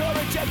assumption. Door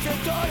rejection,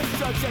 door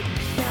destruction.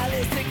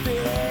 Nihilistic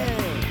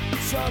feeling.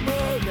 Some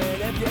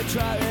movement if you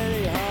try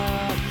really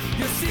hard.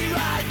 You see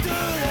right through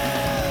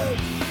them.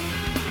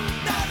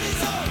 That is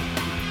all.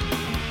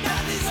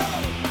 That is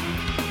all.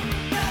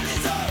 That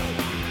is all.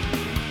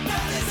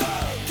 That is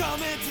all. Come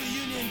into the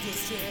Union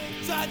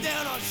District. Drive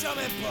down on Chum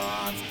and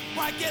Palms.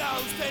 White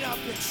ghettos paint a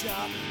picture.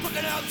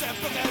 Booking homes and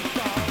booking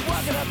bars.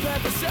 Walking up there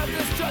for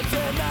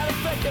self-destruction, not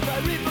affected by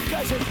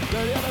repercussions.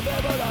 Really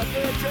unavailable on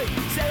entry.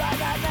 Say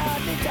right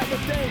now, any type of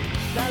thing.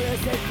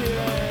 Nihilistic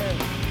feeling.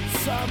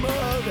 Some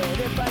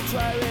moving if I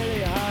try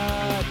really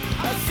hard.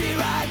 I see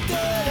right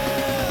through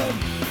them.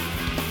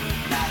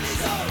 That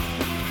is all.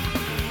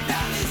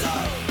 That is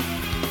all.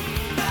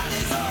 That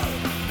is all.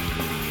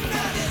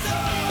 That is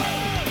all.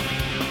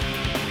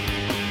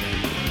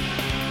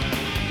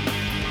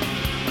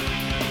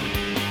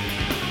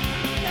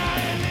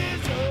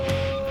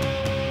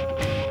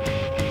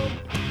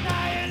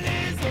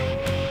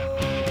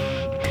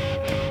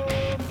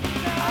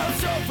 I'm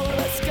so full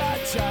of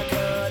scotch I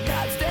could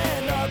not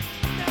stand up.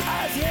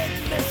 I was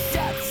hitting the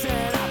shots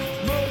and I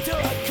moved to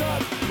a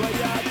cup where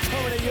you're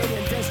coming to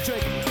Union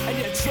District and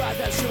you drive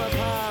that sugar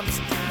palms.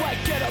 White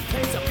ghetto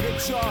paints a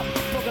picture